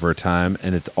Buggy over time,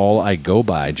 and it's all I go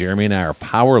by. Jeremy and I are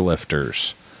power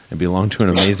lifters and belong to an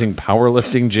amazing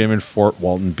powerlifting gym in Fort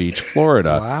Walton Beach,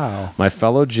 Florida. Wow. My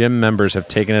fellow gym members have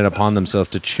taken it upon themselves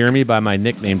to cheer me by my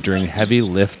nickname during heavy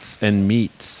lifts and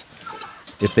meets.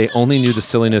 If they only knew the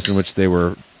silliness to which they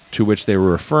were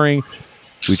referring.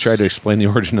 We tried to explain the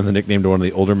origin of the nickname to one of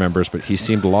the older members, but he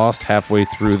seemed lost halfway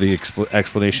through the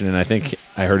explanation, and I think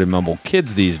I heard him mumble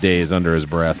 "kids these days" under his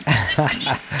breath.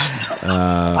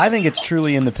 I think it's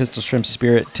truly in the Pistol Shrimp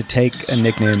spirit to take a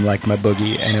nickname like my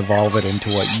Boogie and evolve it into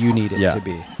what you need it to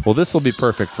be. Well, this will be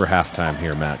perfect for halftime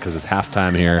here, Matt, because it's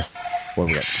halftime here. What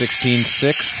we got?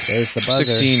 16-6? There's the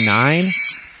buzzer. 16-9?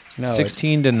 No,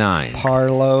 16-9.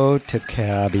 Parlo to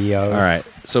Cabios. All right.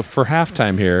 So for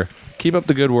halftime here, keep up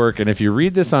the good work. And if you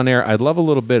read this on air, I'd love a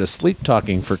little bit of sleep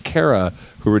talking for Kara,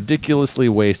 who ridiculously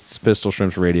wastes Pistol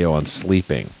Shrimps radio on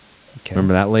sleeping. Okay.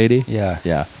 Remember that lady? Yeah.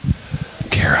 Yeah.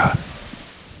 Kara,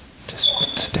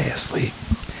 just stay asleep.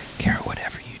 Kara,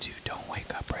 whatever you do, don't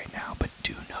wake up right now, but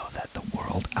do know that the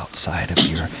world outside of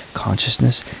your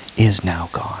consciousness is now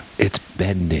gone. It's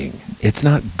bending. It's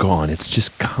not gone. It's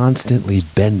just constantly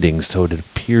bending, so it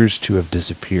appears to have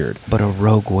disappeared. But a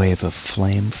rogue wave of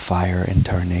flame, fire, and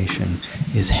tarnation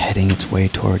is heading its way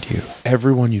toward you.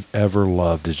 Everyone you've ever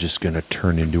loved is just going to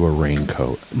turn into a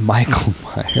raincoat. Michael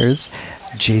Myers,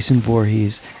 Jason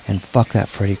Voorhees, and fuck that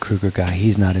Freddy Krueger guy.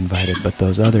 He's not invited, but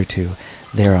those other two,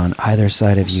 they're on either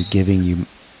side of you giving you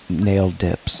nail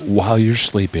dips. While you're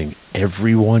sleeping,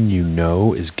 everyone you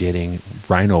know is getting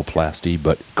rhinoplasty,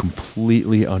 but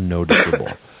completely unnoticeable.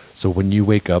 So when you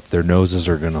wake up, their noses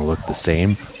are going to look the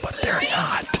same, but they're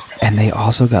not. And they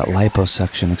also got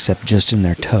liposuction, except just in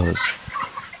their toes.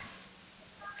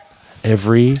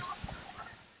 Every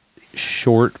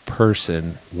short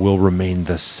person will remain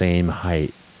the same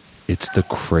height. It's the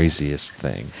craziest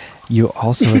thing. You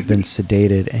also have been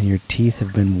sedated, and your teeth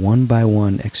have been one by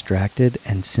one extracted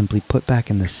and simply put back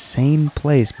in the same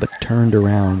place, but turned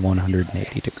around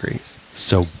 180 degrees.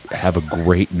 So have a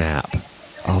great nap.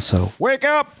 Also, Wake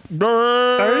up!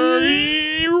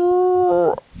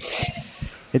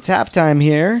 it's halftime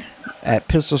here at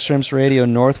Pistol Shrimps Radio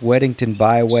North Weddington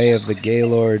by way of the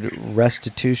Gaylord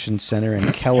Restitution Center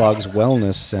and Kellogg's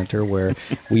Wellness Center, where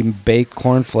we bake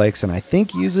cornflakes and I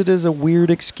think use it as a weird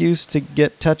excuse to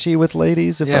get touchy with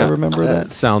ladies, if I remember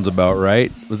that. sounds about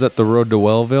right. Was that the road to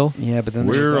Wellville? Yeah, but then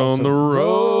there's We're also on the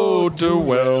road to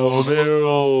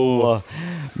Wellville.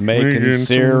 making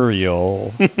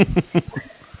cereal.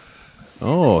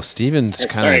 Oh, Steven's Sorry,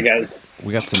 kind of. guys.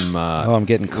 We got some. Oh, I'm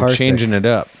getting we're car changing it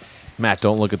up. Matt,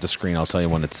 don't look at the screen. I'll tell you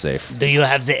when it's safe. Do you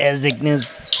have the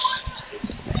Ezignas?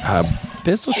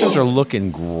 Pistol Shrimps are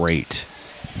looking great.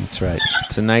 That's right.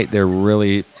 Tonight, they're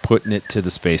really putting it to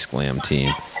the Space Glam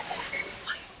team.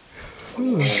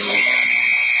 And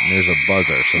there's a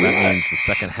buzzer, so that means the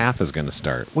second half is going to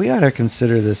start. We ought to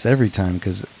consider this every time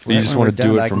because You just wanna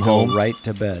do it from home? right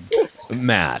to bed.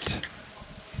 Matt.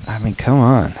 I mean, come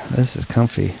on. This is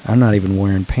comfy. I'm not even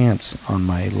wearing pants on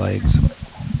my legs.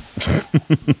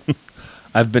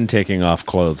 I've been taking off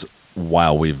clothes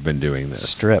while we've been doing this.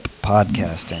 Strip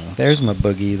podcasting. There's my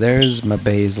Boogie. There's my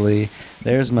Baisley.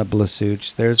 There's my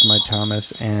Blasuch. There's my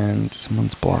Thomas. And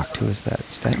someone's blocked. Who is that?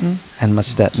 Stetton? And my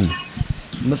Stetton.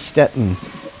 My Stetton.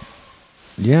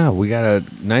 Yeah, we got a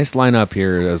nice lineup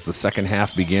here as the second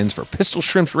half begins for Pistol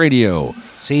Shrimps Radio.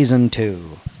 Season 2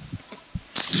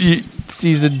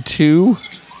 Season 2?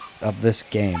 of this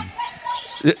game.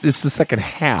 It's the second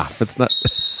half. It's not...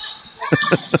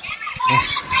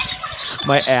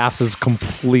 My ass is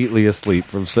completely asleep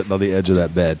from sitting on the edge of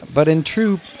that bed. But in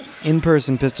true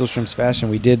in-person Pistol Shrimps fashion,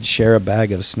 we did share a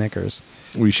bag of Snickers.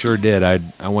 We sure did. I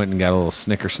went and got a little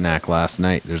Snicker snack last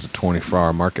night. There's a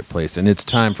 24-hour marketplace, and it's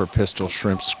time for Pistol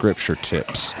Shrimp Scripture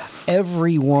Tips.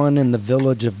 Everyone in the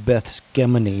village of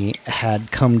Bethskemeny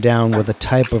had come down with a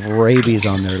type of rabies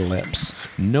on their lips.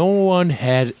 No one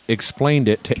had explained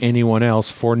it to anyone else,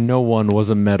 for no one was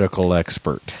a medical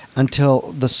expert.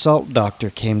 Until the salt doctor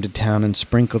came to town and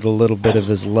sprinkled a little bit of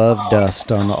his love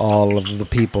dust on all of the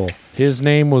people. His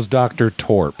name was Dr.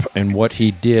 Torp, and what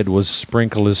he did was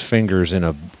sprinkle his fingers in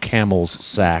a camel's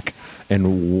sack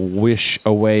and wish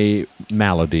away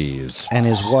maladies. And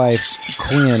his wife,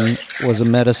 Quinn, was a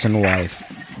medicine wife,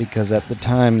 because at the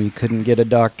time you couldn't get a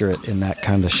doctorate in that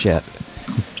kind of shit.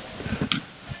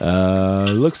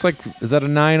 Looks like, is that a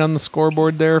 9 on the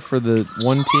scoreboard there for the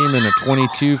one team and a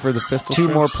 22 for the Pistol Two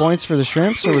Shrimps? more points for the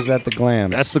Shrimps, or was that the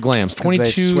Glams? That's the Glams. 'Cause they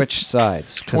 22, switched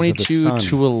sides. 'Cause of the 22 sun.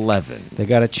 to 11. They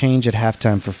got to change at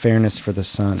halftime for fairness for the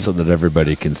sun. So that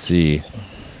everybody can see.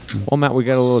 Well, Matt, we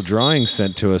got a little drawing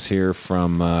sent to us here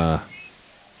from,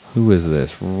 who is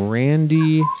this?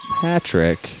 Randy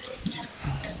Patrick,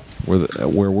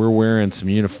 where we're wearing some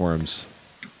uniforms.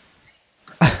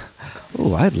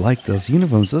 Oh, I'd like those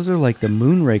uniforms. Those are like the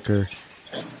Moonraker.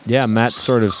 Yeah, Matt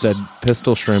sort of said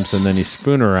Pistol Shrimps, and then he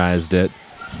spoonerized it,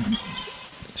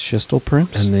 Schistel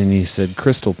Primps? and then he said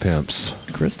Crystal Pimps.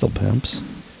 Crystal Pimps.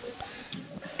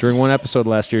 During one episode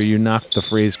last year, you knocked the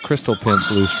phrase Crystal Pimps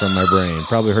loose from my brain.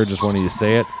 Probably heard just one of you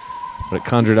say it, but it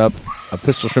conjured up a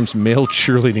Pistol Shrimps male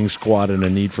cheerleading squad and a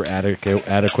need for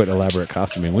adequate elaborate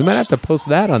costuming. We might have to post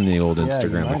that on the old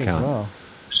Instagram account.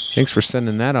 Thanks for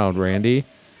sending that out, Randy.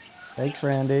 Thanks,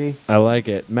 Randy. I like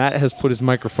it. Matt has put his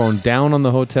microphone down on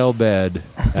the hotel bed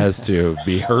as to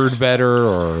be heard better,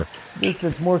 or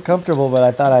It's more comfortable, but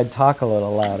I thought I'd talk a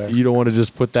little louder. you don't want to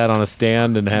just put that on a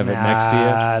stand and have it next to you?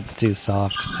 It's too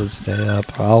soft to stay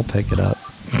up. I'll pick it up.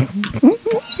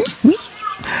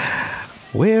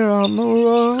 We're on the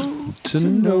road To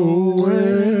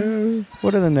nowhere.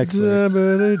 What are the next lyrics?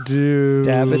 Dabbity-doo.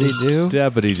 Dabbity-doo?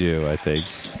 Dabbity-doo, I think.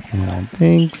 I don't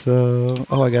think so.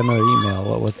 Oh, I got another email.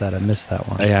 What was that? I missed that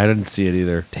one. Yeah, I didn't see it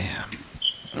either. Damn.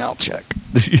 I'll check.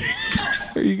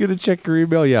 Are you going to check your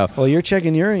email? Yeah. Well, you're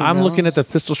checking your email. I'm looking at the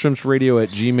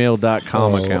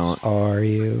pistolshrimpsradio@gmail.com account. Are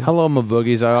you? Hello, my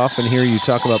boogies. I often hear you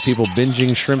talk about people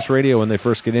binging Shrimps Radio when they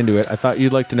first get into it. I thought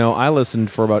you'd like to know I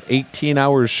listened for about 18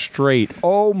 hours straight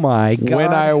Oh, my God.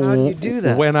 How do you do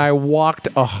that? when I walked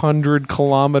 100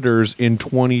 kilometers in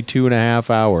 22 and a half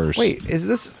hours. Wait, is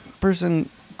this person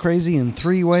crazy in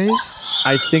 3 ways?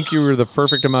 I think you were the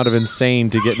perfect amount of insane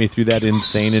to get me through that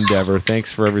insane endeavor.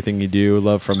 Thanks for everything you do.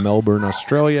 Love from Melbourne,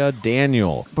 Australia.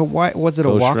 Daniel. But why was it a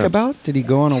Go walkabout? Shrimps. Did he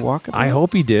go on a walkabout? I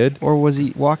hope he did. Or was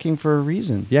he walking for a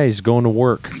reason? Yeah, he's going to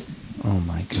work. Oh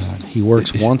my God. He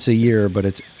works once a year, but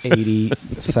it's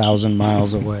 80,000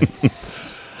 miles away.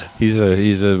 He's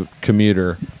a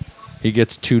commuter. He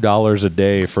gets $2 a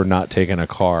day for not taking a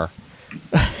car.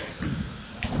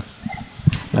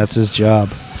 That's his job.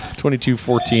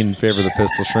 22-14 in favor of the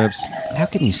Pistol Shrimps. How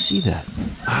can you see that?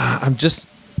 I'm just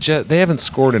they haven't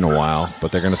scored in a while,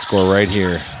 but they're going to score right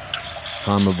here.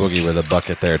 Hanma Boogie with a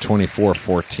bucket there.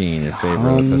 24-14 in favor of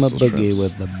On the the Pistol boogie Shrimps.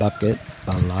 with the bucket,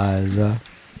 Eliza.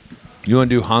 You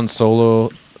want to do Han Solo,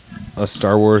 a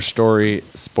Star Wars story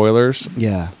spoilers?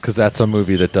 Yeah. Because that's a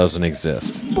movie that doesn't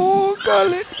exist.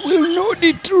 Bogalet will know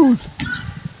the truth.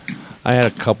 I had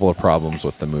a couple of problems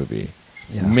with the movie.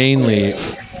 Yeah. Mainly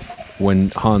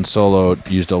when Han Solo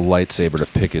used a lightsaber to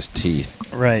pick his teeth.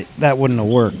 Right. That wouldn't have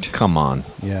worked. Come on.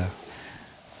 Yeah.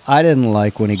 I didn't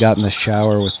like when he got in the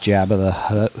shower with Jabba the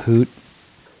Hoot.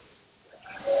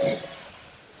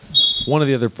 One of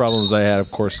the other problems I had,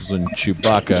 of course, was when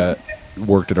Chewbacca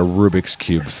worked at a Rubik's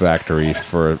Cube factory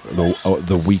for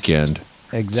the weekend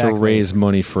Exactly. to raise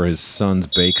money for his son's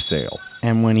bake sale.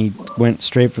 And when he went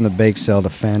straight from the bake sale to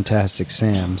Fantastic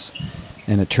Sam's,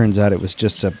 and it turns out it was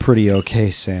just a pretty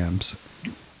okay Sam's,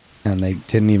 and they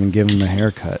didn't even give him a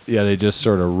haircut. Yeah, they just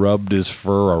sort of rubbed his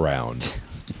fur around.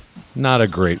 Not a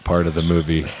great part of the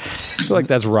movie. I feel like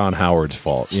that's Ron Howard's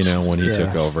fault, when he Yeah.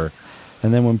 took over.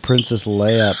 And then when Princess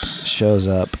Leia shows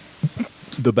up,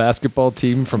 The basketball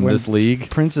team from When this league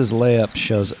Prince's layup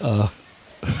shows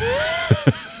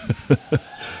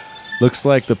looks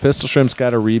like the Pistol Shrimps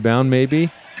got a rebound, maybe.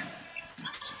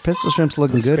 Pistol Shrimp's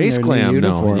looking good Space in their Glam, new no.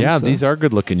 uniforms. Yeah, so. these are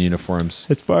good-looking uniforms.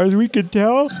 As far as we can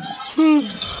tell,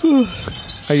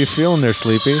 How you feeling there,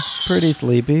 Sleepy? pretty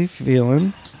sleepy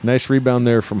feeling. Nice rebound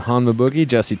there from Hanma Boogie.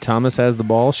 Jesse Thomas has the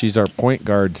ball. She's our point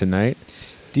guard tonight.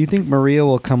 Do you think Maria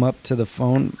will come up to the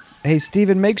phone? Hey,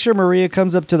 Steven, make sure Maria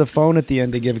comes up to the phone at the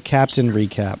end to give a captain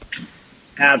recap.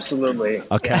 Absolutely.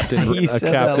 A captain, He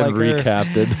said that like her.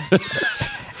 recapted.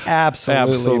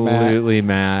 Absolutely,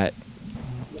 Matt.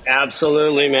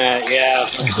 Absolutely, Matt. Yeah.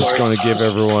 Of Just course. going to give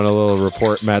everyone a little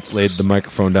report. Matt's laid the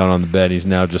microphone down on the bed. He's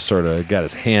now just sort of got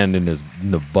his hand in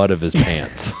the butt of his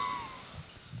pants.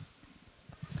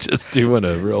 Just doing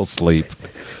a real sleep.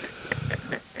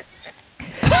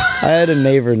 I had a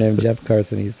neighbor named Jeff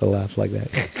Carson. He used to laugh like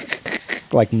that,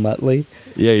 like Muttley.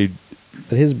 Yeah,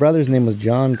 But his brother's name was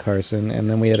John Carson, and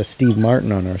then we had a Steve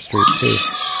Martin on our street too.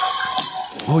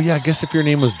 oh yeah. I guess if your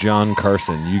name was John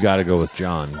Carson, you got to go with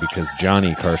John because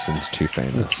Johnny Carson's too It's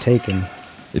famous. taken.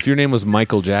 If your name was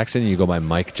Michael Jackson, you go by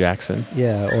Mike Jackson.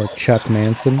 Yeah, or Chuck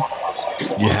Manson.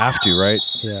 You have to, right?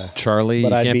 Yeah. Charlie. But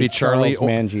You I'd can't be be Charlie.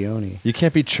 Charles Mangione. You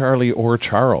can't be Charlie or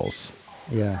Charles.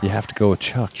 Yeah. You have to go with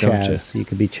Chuck, don't you? Chaz. You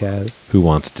could be Chaz. Who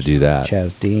wants to do that?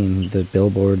 Chaz Dean, the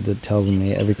billboard that tells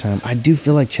me every time. I do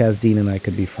feel like Chaz Dean and I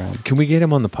could be friends. Can we get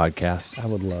him on the podcast? I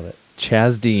would love it.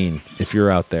 Chaz Dean, if you're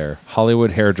out there,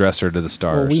 Hollywood hairdresser to the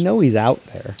stars. Well, we know he's out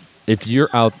there. If you're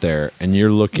out there and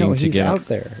you're looking No, to he's get out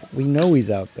there. We know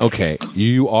he's out there. Okay,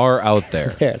 you are out there.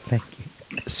 There, thank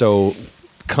you. So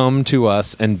come to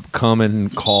us and come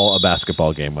and call a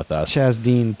basketball game with us. Chaz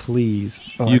Dean, please.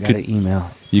 Oh, You I got could- an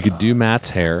email. You could do Matt's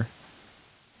hair,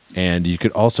 and you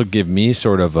could also give me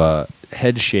sort of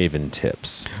head shaving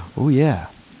tips. Oh, yeah.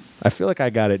 I feel like I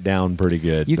got it down pretty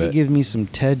good. You but could give me some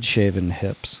Ted shaven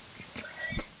hips.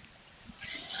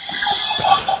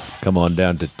 come on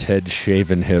down to Ted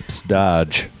Shaven Hips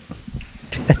Dodge.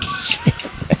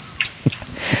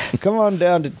 Come on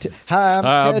down to.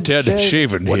 Hi, I'm Ted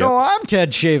Shaven Well, no, Hips. I'm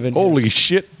Ted Shaven. Holy Hips.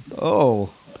 shit!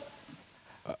 Oh,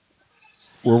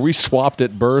 Were we swapped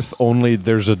at birth? Only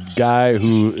there's a guy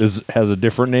who has a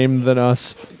different name than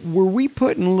us. were we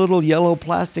put in little yellow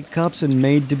plastic cups and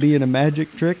made to be in a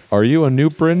magic trick? Are you a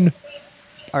Nuprin?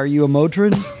 Are you a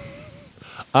Motrin?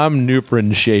 I'm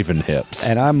Nuprin Shaven Hips,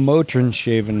 And I'm Motrin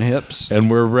Shaven Hips. and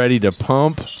we're ready to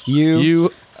pump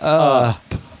You. up.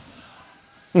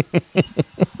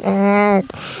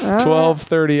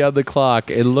 12:30 on the clock.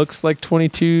 It looks like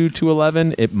 22 to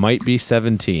 11. It might be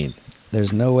 17.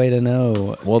 There's no way to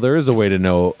know. Well, there is a way to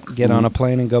know. Get on a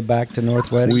plane and go back to North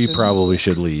Weddington. We probably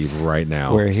should leave right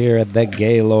now. We're here at the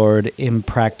Gaylord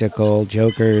Impractical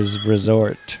Jokers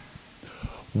Resort.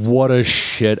 What a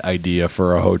shit idea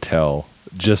for a hotel.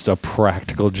 Just a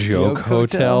practical joke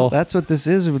hotel. That's what this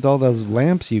is with all those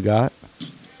lamps you got.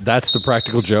 That's the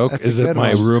practical joke. That's a Is it good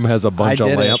my one. room has a bunch I of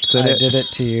did lamps it. in I it? did it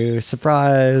to you.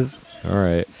 Surprise. All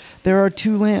right. There are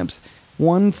two lamps,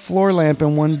 one floor lamp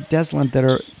and one desk lamp that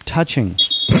are touching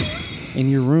in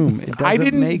your room. It I doesn't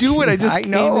didn't make, do it. I just came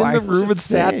in the I'm room and just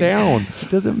sat saying. down. It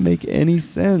doesn't make any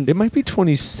sense. It might be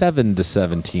 27 to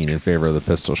 17 in favor of the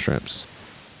Pistol Shrimps.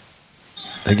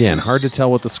 Again, hard to tell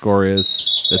what the score is.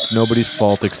 It's nobody's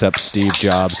fault except Steve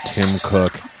Jobs, Tim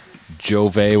Cook,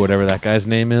 Jove, whatever that guy's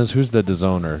name is. Who's the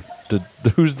designer?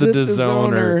 Who's the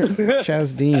designer?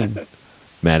 Chaz Dean.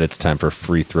 Matt, it's time for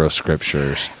free throw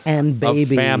scriptures. And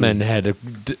baby. A famine had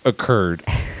occurred.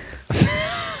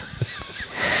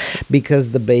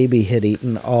 Because the baby had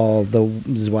eaten all the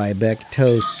Zweibeck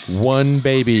toasts. One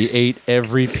baby ate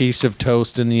every piece of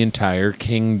toast in the entire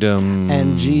kingdom.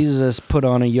 And Jesus put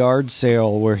on a yard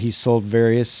sale where he sold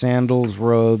various sandals,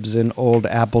 robes, and old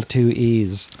Apple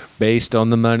IIe's. Based on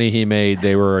the money he made,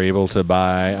 they were able to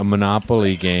buy a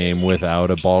Monopoly game without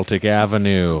a Baltic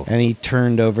Avenue. And he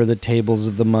turned over the tables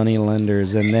of the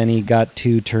moneylenders, and then he got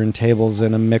two turntables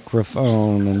and a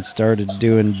microphone and started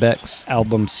doing Beck's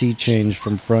album Sea Change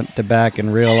from front to back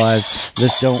and realized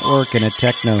this don't work in a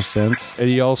techno sense. And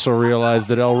he also realized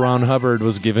that L. Ron Hubbard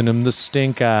was giving him the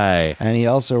stink eye. And he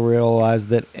also realized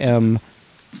that M.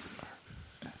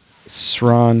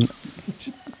 Sron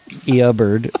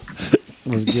Eubard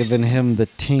was giving him the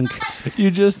tink. You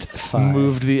just Five.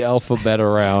 moved the alphabet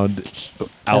around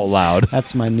out loud.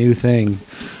 That's my new thing.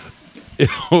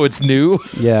 Oh, it's new?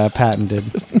 Yeah, patented.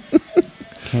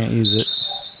 Can't use it.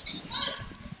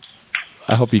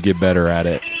 I hope you get better at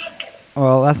it.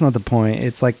 Well, that's not the point.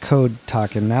 It's like code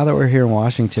talking. Now that we're here in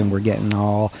Washington, we're getting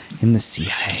all in the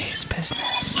CIA's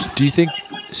business. Do you think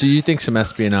So you think some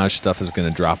espionage stuff is going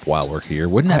to drop while we're here?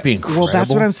 Wouldn't that be incredible? Well,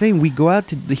 that's what I'm saying. We go out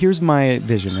to. Here's my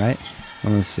vision, right?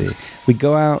 Let's see. We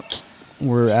go out.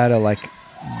 We're at a like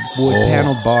wood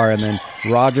paneled bar, and then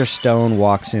Roger Stone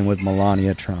walks in with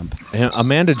Melania Trump. And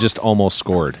Amanda just almost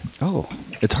scored. Oh,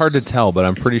 It's hard to tell, but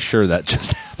I'm pretty sure that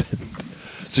just happened.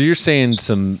 So you're saying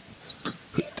some.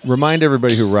 Remind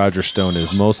everybody who Roger Stone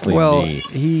is. Mostly well, me.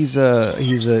 he's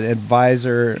an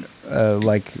advisor,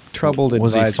 like troubled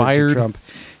Was he advisor fired? to Trump.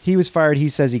 He was fired. He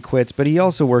says he quits, but he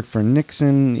also worked for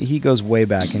Nixon. He goes way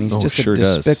back, and he's just sure a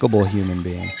does. despicable human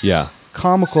being. Yeah.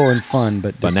 Comical and fun,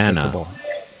 but Banana. despicable.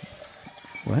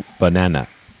 What? Banana.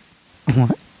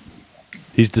 What?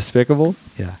 He's despicable?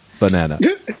 Yeah. Banana.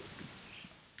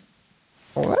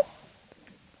 What?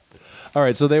 All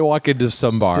right, so they walk into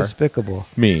some bar. Despicable.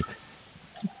 Me.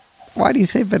 Why do you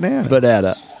say banana?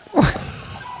 Banana.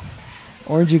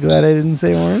 Aren't you glad I didn't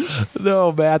say orange?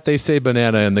 No, Matt, they say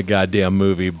banana in the goddamn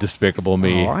movie Despicable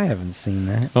Me. Oh, I haven't seen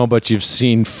that. Oh, but you've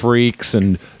seen Freaks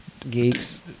and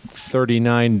Geeks.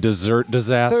 39 Dessert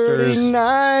Disasters.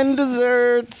 39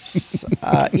 desserts.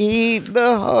 I eat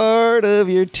the heart of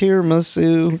your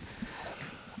tiramisu.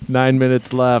 9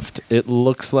 minutes left. It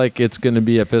looks like it's going to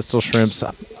be a Pistol Shrimps,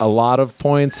 a lot of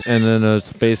points, and then a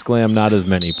Space Glam, not as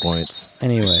many points.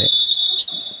 Anyway,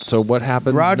 So what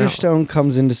happens Roger now? Stone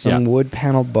comes into some Yeah. wood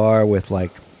paneled bar with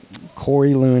like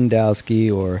Corey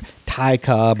Lewandowski or Ty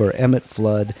Cobb or Emmett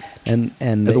Flood, and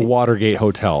At they, the Watergate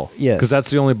Hotel. Yes. Because that's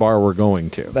the only bar we're going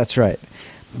to. That's right.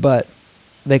 But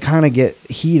they kind of get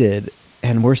heated,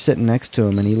 and we're sitting next to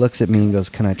him, and he looks at me and goes,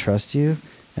 "Can I trust you?"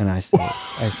 And I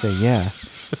say, "Yeah."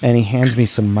 And he hands me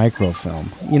some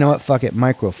microfilm. You know what? Fuck it,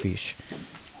 microfiche.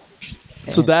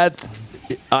 So that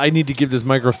I need to give this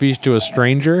microfiche to a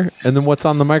stranger, and then what's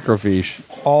on the microfiche?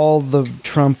 All the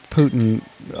Trump Putin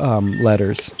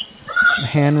letters,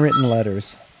 handwritten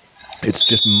letters, It's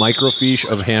just microfiche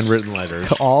of handwritten letters.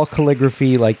 all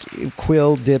calligraphy, like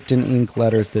quill dipped in ink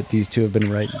letters that these two have been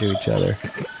writing to each other.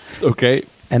 Okay.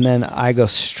 And then I go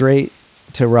straight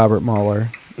to Robert Mueller,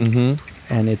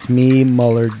 Mm-hmm. and it's me,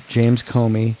 Mueller, James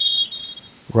Comey,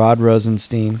 Rod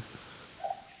Rosenstein,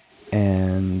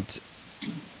 and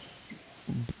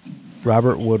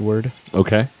Robert Woodward.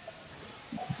 Okay.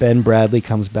 Ben Bradley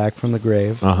comes back from the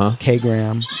grave. Uh-huh. Kay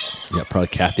Graham. Yeah, probably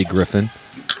Kathy Griffin.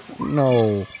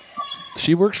 No,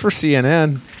 She works for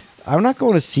CNN. I'm not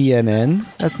going to CNN.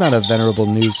 That's not a venerable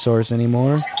news source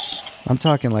anymore. I'm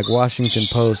talking like Washington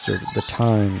Post or the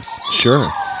Times.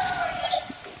 Sure.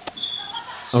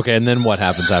 Okay, and then what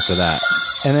happens after that?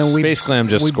 And then Space Glam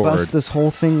just we scored. bust this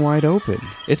whole thing wide open.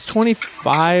 It's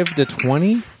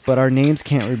 25-20. But our names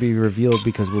can't be revealed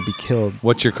because we'll be killed.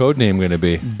 What's your code name going to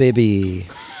be? Bibby.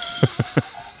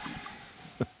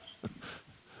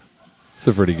 It's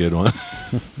a pretty good one.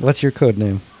 What's your code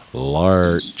name?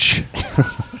 Larch.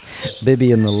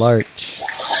 Bibby and the Larch.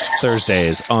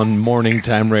 Thursdays on Morning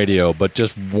Time Radio, but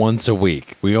just once a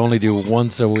week. We only do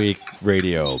once a week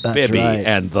radio. That's Bibby right.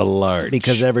 and the Larch.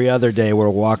 Because every other day we're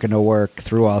walking to work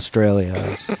through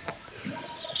Australia.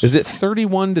 Is it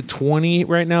 31-20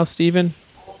 right now, Steven?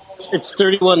 It's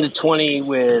 31-20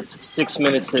 with 6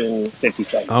 minutes and 50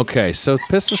 seconds. Okay, so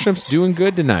Pistol Shrimp's doing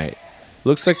good tonight.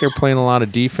 Looks like they're playing a lot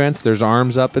of defense. There's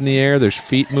arms up in the air. There's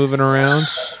feet moving around.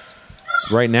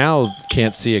 Right now,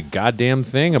 can't see a goddamn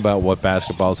thing about what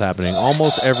basketball's happening.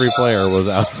 Almost every player was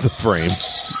out of the frame.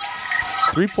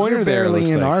 Three-pointer You're there, barely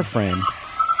looks in like. our frame.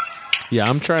 Yeah,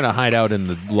 I'm trying to hide out in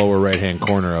the lower right-hand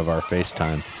corner of our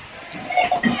FaceTime.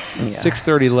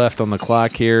 6:30 left on the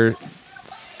clock here.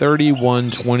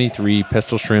 31-23.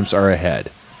 Pistol Shrimps are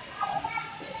ahead.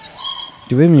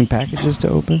 Do we have any packages to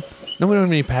open? No, we don't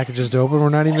have any packages to open. We're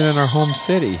not even in our home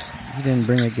city. You didn't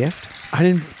bring a gift?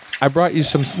 I brought you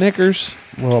some Snickers.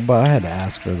 Well, but I had to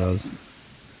ask for those.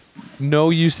 No,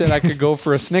 you said I could go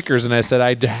for a Snickers, and I said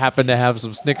I happen to have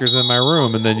some Snickers in my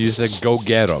room, and then you said go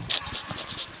get them.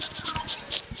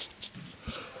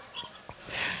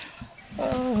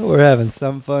 We're having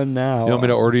some fun now. You want me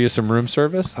to order you some room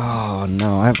service? Oh,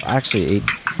 no. I've actually ate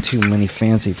too many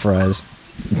fancy fries.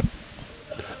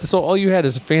 So all you had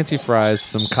is fancy fries,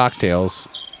 some cocktails.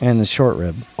 And the short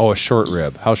rib. Oh, a short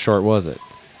rib. How short was it?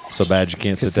 So bad you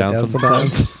can't sit down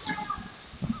sometimes?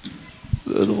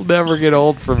 It'll never get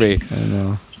old for me. I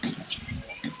know.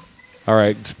 All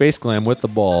right, Space Glam with the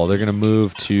ball. They're going to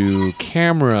move to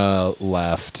camera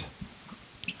left,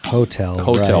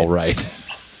 hotel right.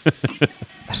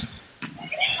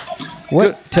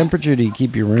 What temperature do you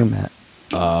keep your room at?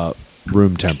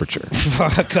 Room temperature.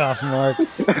 Fuck off, Mark.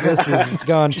 It's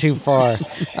gone too far.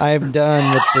 I'm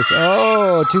done with this.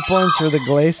 Oh, 2 points for the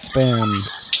Glace spam.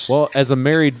 Well, as a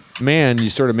married man, you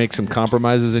sort of make some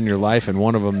compromises in your life, and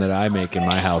one of them that I make in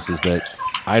my house is that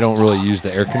I don't really use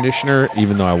the air conditioner,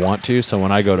 even though I want to. So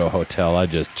when I go to a hotel, I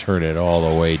just turn it all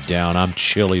the way down. I'm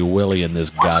Chilly Willy in this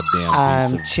goddamn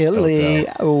piece I'm of Chilly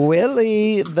hotel.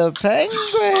 Willy the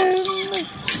penguin.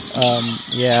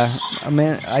 Yeah, I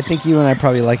mean, I think you and I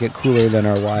probably like it cooler than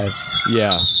our wives.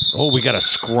 Yeah. Oh, we got a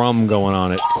scrum going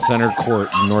on at Center Court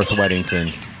in North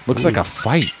Weddington. Looks like a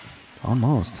fight.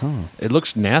 Almost, huh? It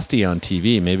looks nasty on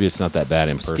TV. Maybe it's not that bad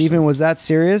in person. Steven, was that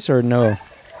serious or no?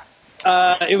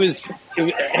 It was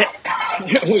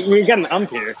we got an ump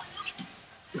here.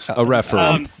 A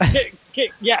referee.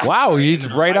 Yeah. Wow,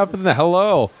 he's right up in the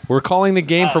hello. We're calling the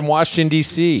game from Washington,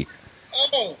 D.C.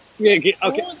 Oh, Yeah, okay.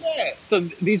 who was that? So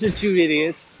these are two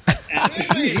idiots.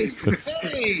 Hey,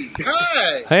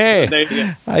 hi. Hey. There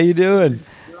you How you doing?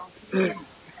 go.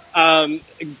 Do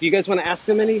you guys want to ask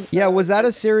them any? Yeah, was that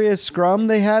a serious scrum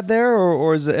they had there,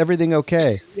 or is everything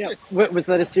okay? Yeah. Was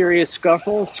that a serious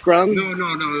scuffle? Scrum? No,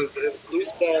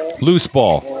 loose ball. Loose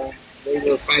ball. They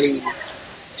were fighting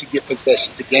to get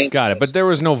possession to gain. Got it. But there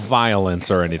was no violence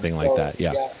or anything like that.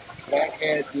 Yeah. Black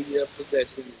had the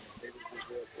possession. They were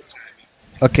good for timing.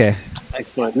 Okay.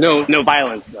 Excellent. No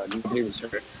violence though. Nobody was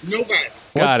hurt. Nobody.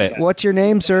 Got it. What's your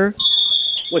name, sir?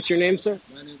 What's your name, sir?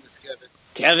 My name is Kevin.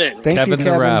 Kevin. Thank Kevin you, the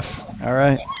Kevin. ref. All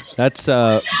right. That's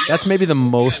maybe the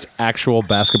most actual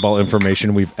basketball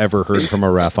information we've ever heard from a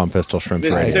ref on Pistol Shrimps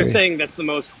They're, Radio. they're saying that's the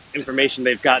most information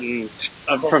they've gotten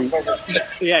from.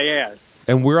 Yeah.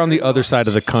 And we're on the other side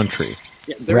of the country.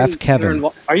 Yeah, Ref Kevin.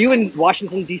 Are you in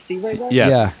Washington D.C. right now?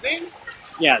 Yes. Yeah. See?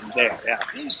 Yeah, there. Yeah.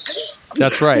 DC.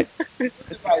 That's right.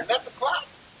 It's about 11 o'clock.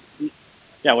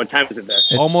 Yeah. What time is it there?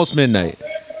 Almost midnight.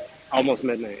 Almost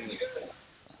midnight.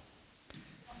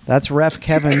 That's Ref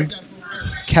Kevin.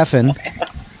 Kevin.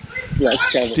 Yeah, it's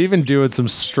Kevin. Steven doing some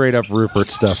straight up Rupert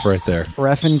stuff right there.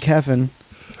 Refin Kevin.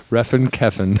 Reffin'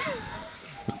 Kevin.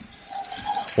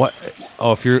 What?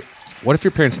 Oh, what if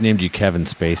your parents named you Kevin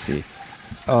Spacey?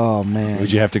 Oh man.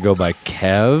 Would you have to go by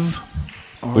Kev?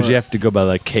 Would you have to go by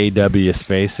like KW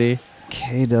Spacey?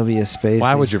 KW Spacey?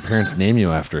 Why would your parents name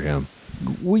you after him?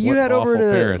 Will you what head over awful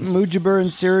to parents. Mujibur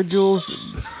and Sarah Jules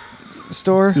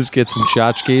store? Just get some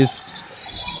tchotchkes.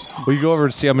 Will you go over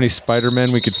and see how many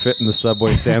Spider-Men we could fit in the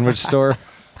Subway sandwich store?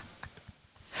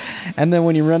 And then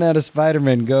when you run out of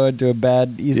Spider-Man, go into a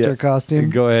bad Easter Yeah. costume.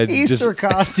 Go ahead. Easter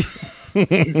costume.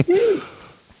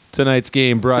 Tonight's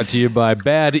game brought to you by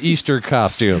Bad Easter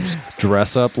Costumes.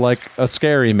 Dress up like a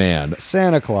scary man.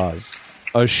 Santa Claus.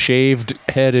 A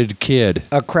shaved-headed kid.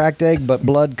 A cracked egg, but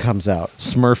blood comes out.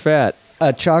 Smurfette.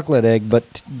 A chocolate egg,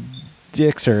 but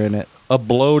dicks are in it. A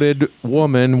bloated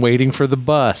woman waiting for the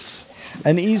bus.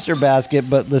 An Easter basket,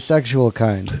 but the sexual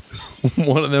kind.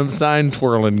 One of them sign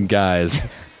twirling guys.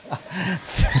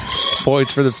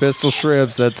 Points for the Pistol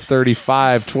Shrimps. That's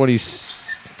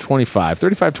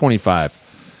 35-25.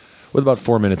 With about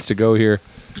 4 minutes to go here.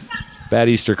 Bad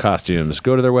Easter Costumes.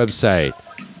 Go to their website.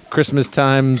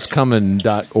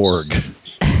 ChristmasTimesComing.org.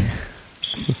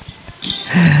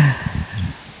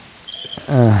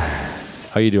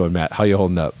 How you doing, Matt? How you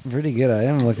holding up? Pretty good. I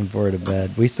am looking forward to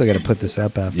bed. We still got to put this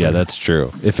up after. Yeah, that's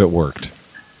true. If it worked.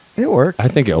 It worked. I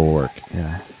think it'll work.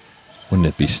 Yeah. Wouldn't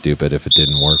it be stupid if it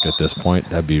didn't work at this point?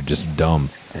 That'd be just dumb.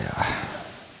 Yeah.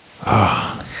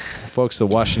 Folks, the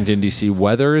Washington, D.C.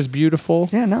 weather is beautiful.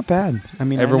 Yeah, not bad. I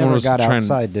mean, Everyone I never was got trying-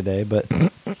 outside today, but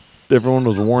Everyone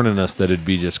was warning us that it'd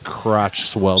be just crotch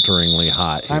swelteringly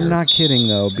hot here. I'm not kidding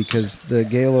though, because the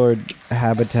Gaylord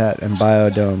habitat and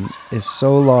biodome is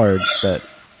so large that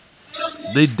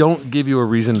They don't give you a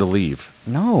reason to leave.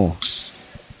 no.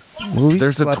 We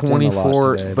There's a slept in lot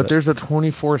 24, today, but there's a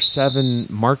 24/7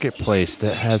 marketplace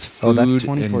that has food Oh, that's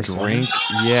and 24/7? drink.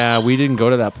 Yeah, we didn't go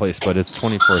to that place, but it's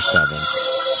 24/7.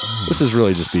 This has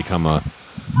really just become a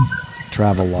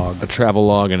travel log. travel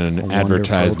log and an wonderful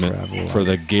advertisement travel for log.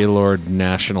 the Gaylord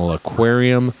National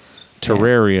Aquarium,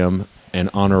 Terrarium, and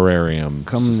Honorarium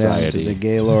Come Society. down to the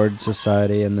Gaylord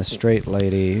Society and the Straight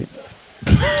Lady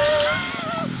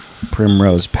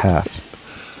Primrose Path.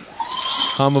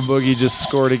 Hama Boogie just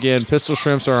scored again. Pistol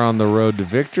Shrimps are on the road to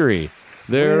victory.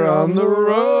 They're on the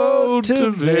road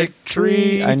to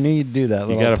victory. I knew you'd do that. You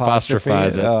Little gotta apostrophe.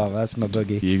 apostrophize it. Oh, that's my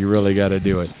boogie. You really got to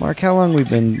do it. Mark, how long we've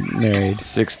been married?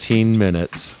 16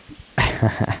 minutes.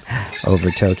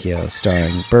 Over Tokyo,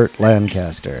 starring Burt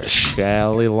Lancaster,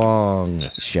 Shally Long.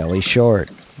 Shelley Short.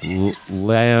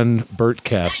 Lan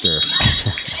Burtcaster.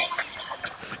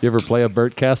 You ever play a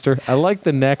Burtcaster? I like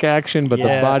the neck action, but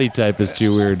Yeah. the body type is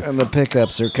too weird. And the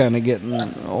pickups are kind of getting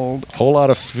old. Whole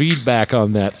lot of feedback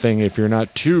on that thing if you're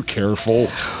not too careful.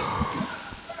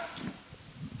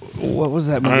 What was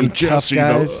that movie? Tough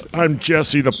Guys? I'm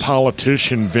Jesse the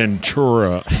politician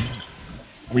Ventura.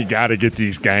 We got to get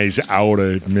these guys out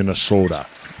of Minnesota.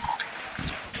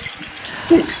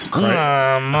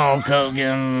 Hulk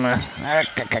Hogan.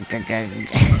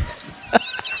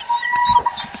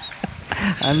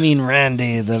 I mean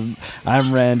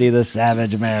I'm Randy the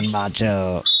Savage Man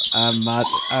Macho. I'm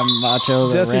Macho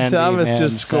the Jesse Randy Thomas Man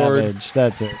just scored. Savage.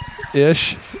 That's it.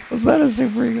 Ish. Was that a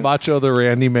super ego? Macho the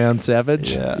Randy Man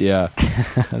Savage. Yeah. Yeah.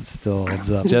 That still holds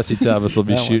up. Jesse Thomas will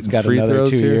be That one's shooting got free another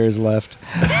throws 2 here. years left.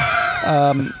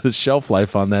 The shelf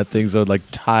life on that thing's like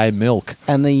Thai milk.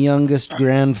 And the youngest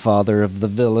grandfather of the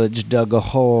village dug a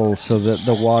hole so that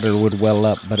the water would well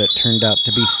up, but it turned out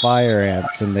to be fire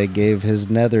ants, and they gave his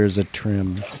nethers a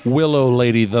trim. Willow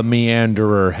Lady the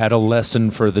Meanderer had a lesson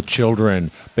for the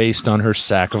children based on her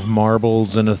sack of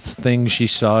marbles and a thing she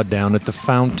saw down at the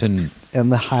fountain.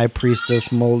 And the high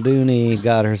priestess Muldooney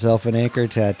got herself an anchor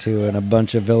tattoo, and a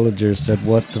bunch of villagers said,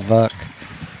 "What the fuck?"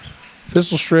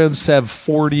 Pistol Shrimps have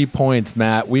 40 points,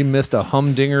 Matt. We missed a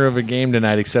humdinger of a game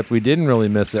tonight, except we didn't really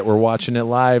miss it. We're watching it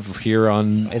live here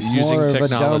on It's using more of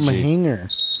technology. a dumb hanger.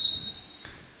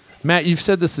 Matt, you've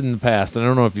said this in the past, and I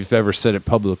don't know if you've ever said it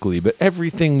publicly, but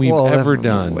everything we've ever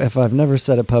done. If I've never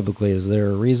said it publicly, is there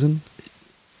a reason?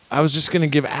 I was just going to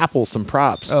give Apple some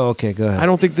props. Oh, okay, go ahead. I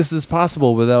don't think this is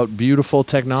possible without beautiful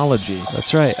technology.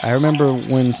 That's right. I remember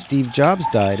when Steve Jobs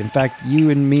died. In fact, you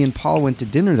and me and Paul went to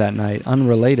dinner that night,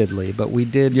 unrelatedly, but we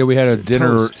did. Yeah, we had a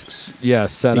dinner. Toast.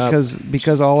 Set up.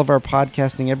 Because all of our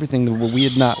podcasting, everything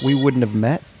that we wouldn't have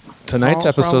met. Tonight's Paul,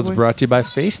 episode's probably? brought to you by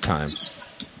FaceTime.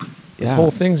 This Yeah.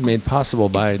 whole thing's made possible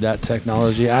by that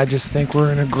technology. I just think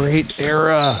we're in a great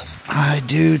era. I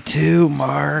do too,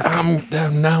 Mark. I'm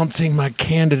announcing my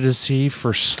candidacy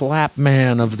for Slap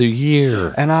Man of the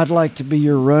Year. And I'd like to be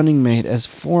your running mate. As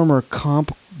former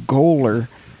comp goaler,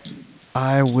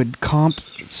 I would comp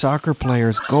soccer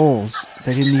players' goals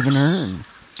they didn't even earn.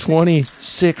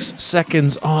 26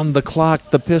 seconds on the clock.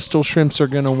 The Pistol Shrimps are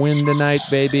going to win tonight,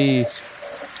 baby.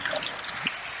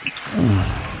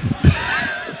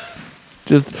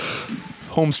 Just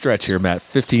home stretch here, Matt.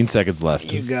 15 seconds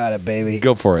left. You got it, baby.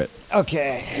 Go for it.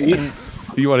 Okay.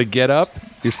 You want to get up?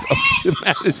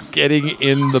 Matt is getting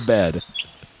in the bed.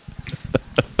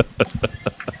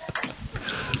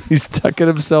 He's tucking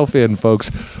himself in,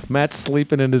 folks. Matt's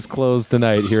sleeping in his clothes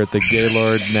tonight here at the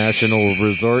Gaylord National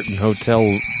Resort and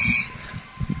Hotel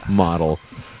model.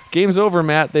 Game's over,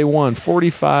 Matt. They won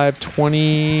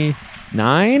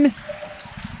 45-29.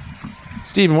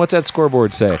 Steven, what's that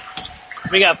scoreboard say?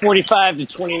 We got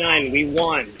 45-29. We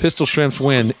won. Pistol Shrimps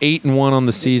win 8-1 on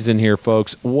the season here,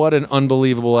 folks. What an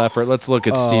unbelievable effort. Let's look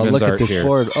at Steven's look art at this here.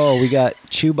 board. Oh, we got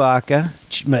Chewbacca.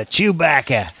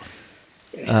 Chewbacca.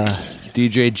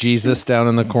 DJ Jesus down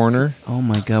in the corner. Oh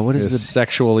my God! What is His the?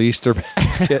 sexual Easter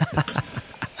basket.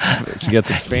 So you get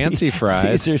some fancy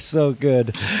fries. These are so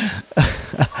good.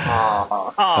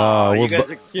 Oh, you guys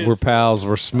are cute. We're pals.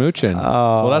 We're smooching.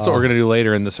 Well, that's what we're gonna do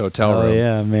later in this hotel Oh room.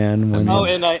 yeah, man. When Oh,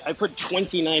 and I put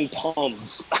 29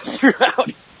 palms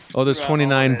throughout. Oh, there's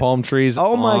 29 palm trees.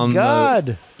 Oh my on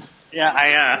God! Yeah,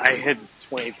 I hit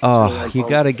 20. Oh, 29 you palms.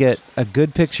 got to get a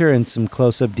good picture and some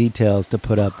close-up details to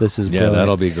put up. This is Yeah, brilliant.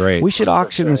 that'll be great. We should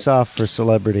auction this off for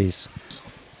celebrities.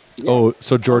 Oh,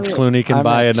 so George Clooney can I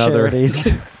buy meant another. charities.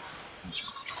 Should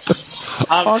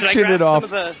I Auction grab it some off of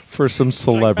the- for some should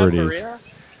I grab celebrities. Maria?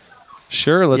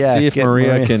 Sure, let's Yeah, see if get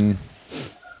Maria Maria. can.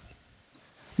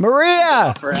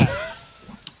 Maria!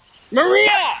 Maria!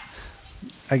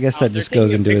 I guess that they're just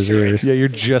goes taking a into his picture. ears. Yeah, you're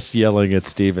just yelling at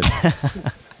Steven.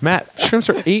 Matt, Shrimps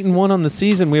are 8-1 on the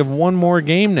season. We have one more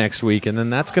game next week, and then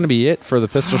that's going to be it for the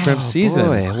Pistol Shrimps season.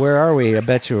 Boy, where are we? I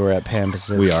bet you we're at Pan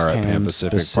Pacific. We are at Pan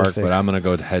Pacific Park, but I'm going to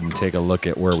go ahead and take a look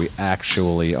at where we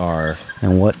actually are.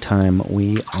 And what time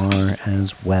we are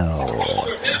as well.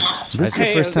 This is the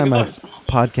Hey, first how's it time I've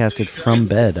podcasted from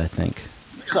bed, I think.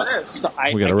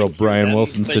 I We got a can real hear Brian them,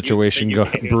 Wilson but you- situation but you go-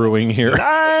 can't hear brewing here.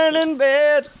 Lying in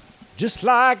bed, just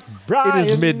like Brian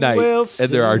It is midnight, Wilson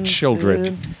and there are children.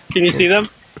 said. them. Can you see them?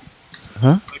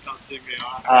 Huh?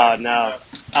 Oh, no.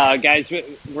 Guys,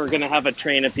 we're going to have a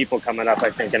train of people coming up,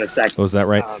 I think, in a second. Was that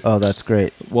right? Oh, that's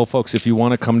great. Well, folks, if you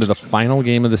want to come to the final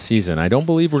game of the season, I don't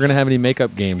believe we're going to have any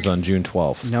makeup games on June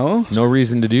 12th. No? No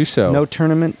reason to do so. No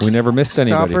tournament We never missed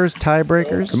anybody. stoppers,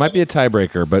 tiebreakers. There might be a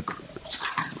tiebreaker, but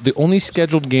the only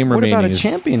scheduled game What remaining about a is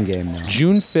champion game now?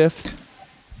 June 5th,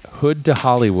 Hood to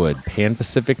Hollywood, Pan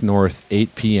Pacific North,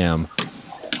 8 p.m.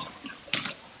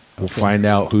 We'll find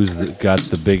out who's got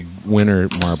the big winner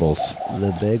marbles.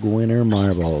 The big winner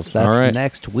marbles. That's All right.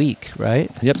 next week, right?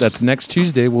 Yep, that's next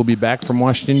Tuesday. We'll be back from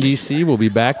Washington, D.C. We'll be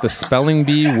back. The Spelling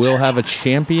Bee will have a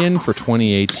champion for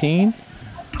 2018.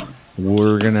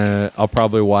 I'll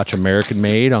probably watch American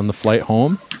Made on the flight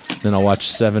home. Then I'll watch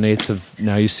 7/8 of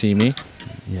Now You See Me,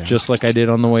 Yeah. just like I did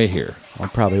on the way here. I'll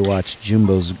probably watch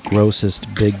Jumbo's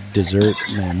grossest big dessert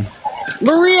man.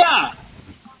 Maria!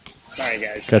 Sorry,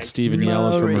 guys. Got Steven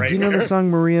yelling from Maria. Do you know the song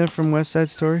Maria from West Side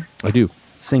Story? I do.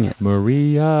 Sing it.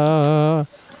 Maria,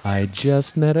 I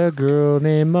just met a girl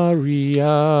named Maria.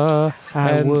 I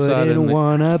and wouldn't suddenly-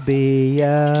 wanna be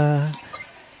ya.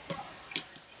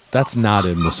 That's not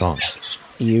in the song.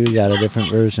 You got a different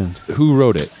version. Who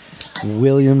wrote it?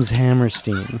 Williams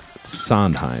Hammerstein.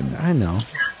 Sondheim. I know.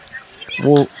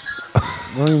 Well,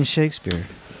 William Shakespeare.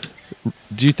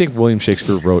 do you think William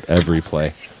Shakespeare wrote every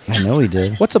play? I know he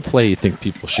did. What's a play you think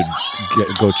people should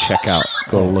go check out,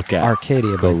 go look at?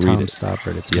 Arcadia Go by read Tom it.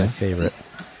 Stoppard. It's Yeah. my favorite.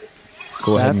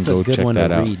 Go ahead That's and go a good check one that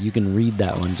to out. read. You can read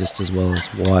that one just as well as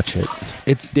watch it.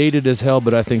 It's dated as hell,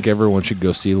 but I think everyone should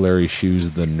go see Larry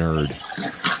Shoes the Nerd.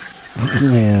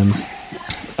 Man,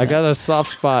 I got a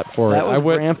soft spot for that it. was I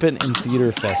went. rampant in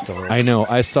theater festivals. I know.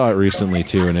 I saw it recently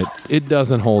too, and it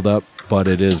doesn't hold up, but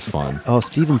it is fun. Oh,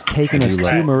 Steven's taking I us do to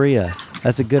like- Maria.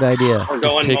 That's a good idea. We're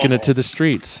He's going taking home. it to the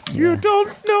streets. Yeah. You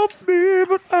don't know me,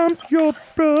 but I'm your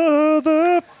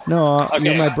brother. No,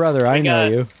 you're Okay. my brother. I We know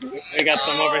got- you. We got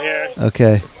some over here.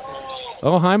 Okay.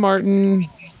 Oh, hi, Martin.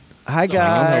 Hi, Tom,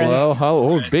 guys. hello.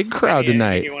 Oh, big crowd Anything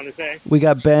tonight. you want to say? We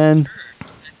got Ben.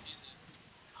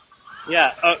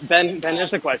 Yeah. Ben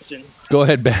has a question. Go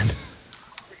ahead, Ben.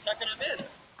 Sucking them in.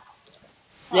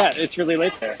 Yeah, it's really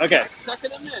late there. Okay. Sucking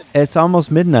them in. It's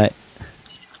almost midnight. I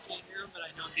can't hear them, but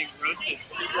I know I'm being roasted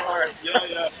super hard.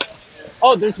 Yeah.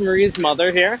 Oh, there's Maria's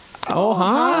mother here. Oh,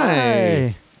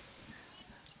 hi.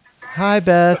 Hi,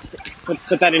 Beth.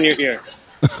 Put that in your ear.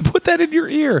 Put that in your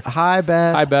ear. Hi,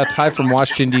 Beth. Hi, Beth. Hi from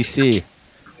Washington, D.C.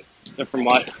 They're from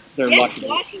Washington. They're in Yes, Washington.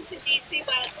 Washington, D.C.,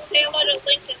 but say hello to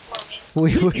Lincoln for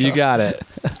me. You got it.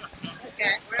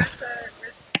 Okay.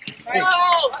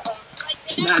 No!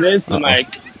 That is the mic.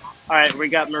 All right, we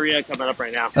got Maria coming up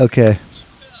right now. Okay.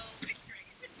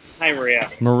 Hi, Maria.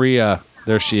 Maria.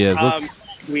 There she is. Let's.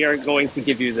 We are going to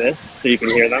give you this so you can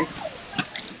hear them.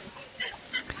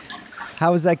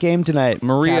 How was that game tonight,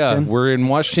 Maria, Captain? we're in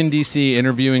Washington, D.C.,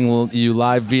 interviewing you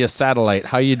live via satellite.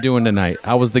 How you doing tonight?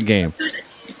 How was the game?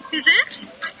 Who's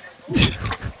this?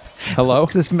 Hello?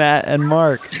 This is Matt and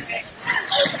Mark.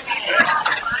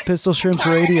 Pistol Shrimps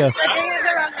Radio. Did they have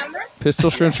the wrong number? Pistol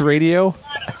Shrimps Radio?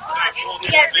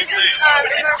 Yes, this is Maria.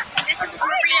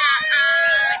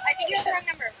 I think you have the wrong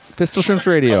number. Pistol Shrimps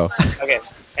Radio. Okay.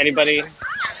 Anybody?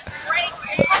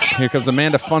 Here comes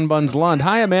Amanda Funbuns Lund.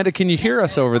 Hi, Amanda. Can you hear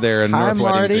us over there in Hi, North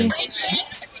Marty. Weddington?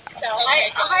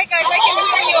 Hi guys, I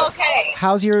can hear you okay.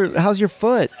 How's your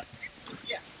foot?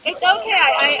 It's okay.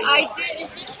 I did.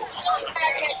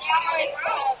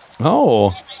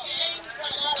 Oh,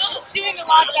 It's doing a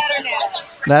lot better now.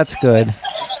 That's good.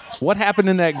 what happened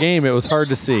in that game? It was hard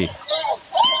to see.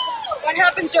 What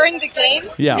happened during the game?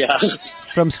 Yeah. Yeah.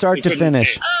 From start We to couldn't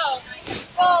finish. see. Oh,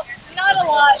 well, not a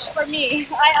lot for me.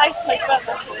 I sleep about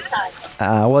most of the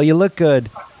time. Well, you look good.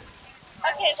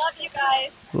 Okay, love you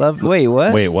guys. Wait,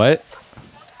 what? Wait, what?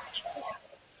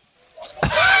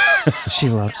 She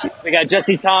loves you. We got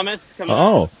Jesse Thomas coming up.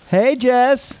 Oh, Hey,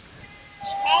 Jess.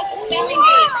 How's the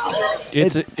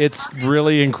spelling bee? it's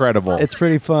really incredible. It's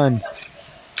pretty fun.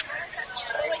 What's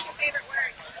your favorite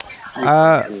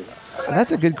word?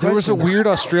 That's a good question. There was a weird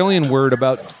Australian word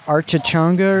about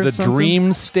Archichanga or the something?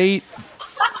 dream state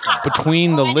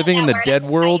between the living and the dead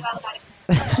world.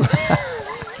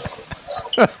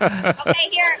 Okay,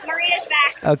 here, Maria's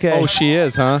back. Okay. Oh, she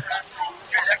is, huh? Hey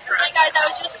guys, I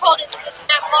was just told it's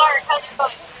Matt Mark. How's it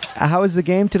going? How was the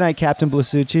game tonight, Captain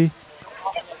Blasucci?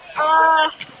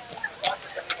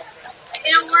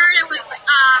 In a word, it was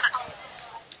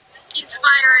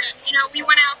inspiring. You know, we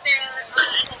went out there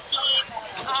as a team.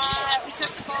 We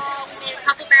took the ball, we made a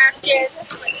couple baskets,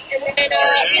 and then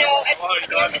you know, at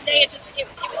the end of the day, it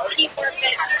was teamwork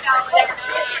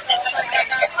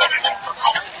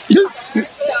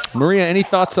Maria, any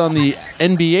thoughts on the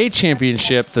NBA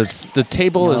championship? The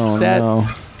table is Oh, set. no.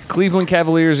 Cleveland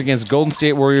Cavaliers against Golden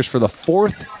State Warriors for the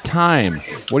 4th time.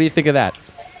 What do you think of that?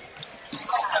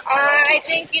 I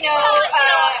think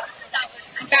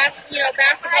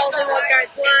basketball is in those guys'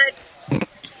 blood.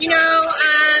 You know,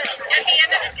 at the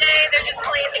end of the day, they're just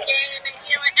playing the game, and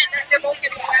and they're both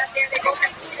going to go out there. They both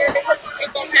have leaders. They both have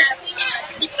people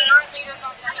that aren't leaders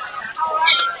on the team,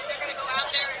 and they're going to go out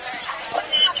there and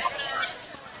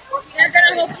they're going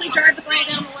to hopefully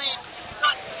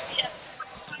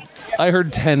I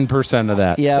heard 10% of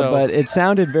that. Yeah, so but it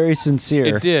sounded very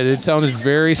sincere. it did. It sounded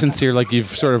very sincere, like you've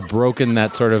sort of broken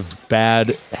that sort of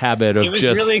bad habit of It was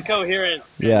just. really coherent.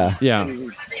 Yeah. Yeah.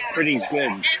 And pretty good.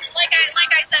 And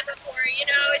like I said before,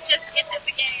 it's just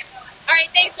a game. All right,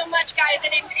 thanks so much, guys,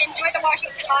 and enjoy the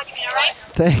Washington Monument. All right.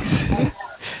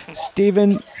 Thanks.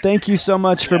 Stephen, thank you so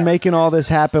much for making all this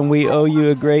happen. We owe you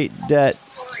a great debt.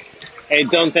 Hey,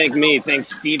 don't thank me. Thank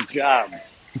Steve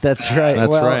Jobs. That's right. That's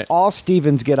well, right. all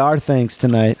Stevens get our thanks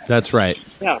tonight. That's right.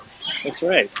 Yeah, that's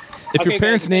right. If your Okay,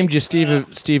 parents guys, named you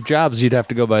Steve Jobs, you'd have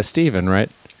to go by Steven, right?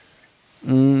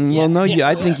 Well, no,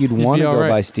 I think you'd want to all go right.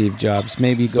 by Steve Jobs.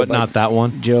 Maybe go But by not that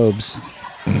one. Jobs.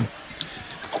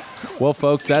 Well,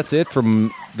 folks, that's it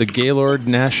from the Gaylord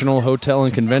National Hotel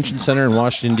and Convention Center in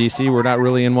Washington, D.C. We're not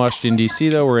really in Washington, D.C.,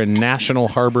 though. We're in National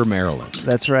Harbor, Maryland.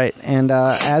 That's right. And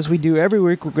as we do every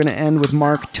week, we're going to end with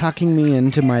Mark tucking me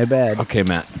into my bed. Okay,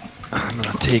 Matt. I'm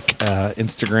going to take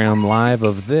Instagram Live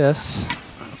of this.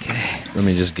 Okay. Let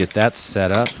me just get that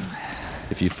set up.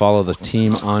 If you follow the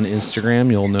team on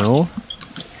Instagram, you'll know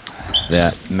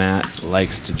that Matt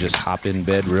likes to just hop in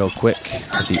bed real quick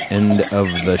at the end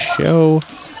of the show.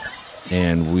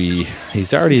 And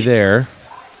he's already there.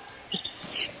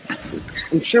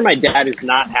 I'm sure my dad is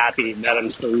not happy that I'm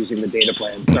still using the data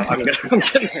plan, so I'm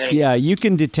gonna hang. Yeah, you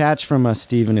can detach from us,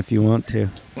 Stephen, if you want to.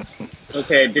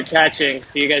 Okay, detaching.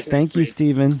 See you guys. Thank you,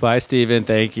 Stephen. Bye, Steven.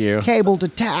 Thank you. Cable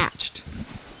detached.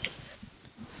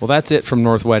 Well, that's it from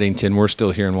North Weddington. We're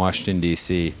still here in Washington,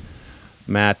 D.C.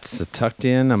 Matt's tucked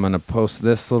in. I'm going to post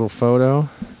this little photo.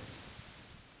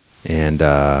 And,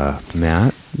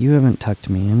 Matt, You haven't tucked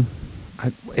me in.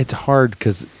 it's hard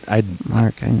because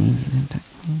Mark, I need you to tuck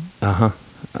me in.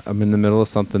 I'm in the middle of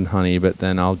something, honey, but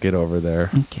then I'll get over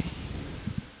there. Okay.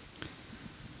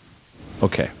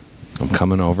 Okay. I'm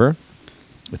coming over.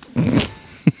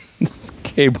 This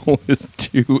cable is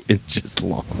 2 inches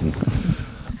long.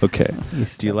 Okay.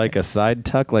 Do you like a side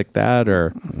tuck like that,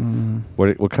 or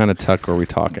what kind of tuck are we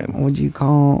talking? Would you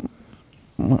call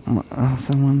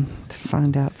someone to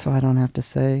find out so I don't have to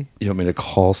say? You want me to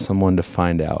call someone to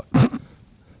find out?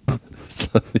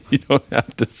 So that you don't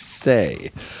have to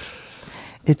say.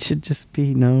 It should just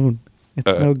be known.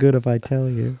 It's no good if I tell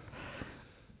you.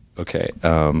 Okay.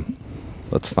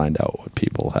 Let's find out what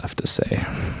people have to say.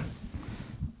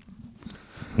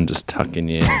 I'm just tucking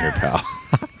you in here, pal.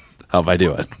 How've I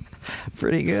do it?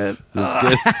 Pretty good. This is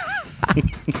good.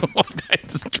 I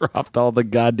just dropped all the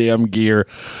goddamn gear.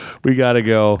 We gotta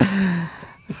go.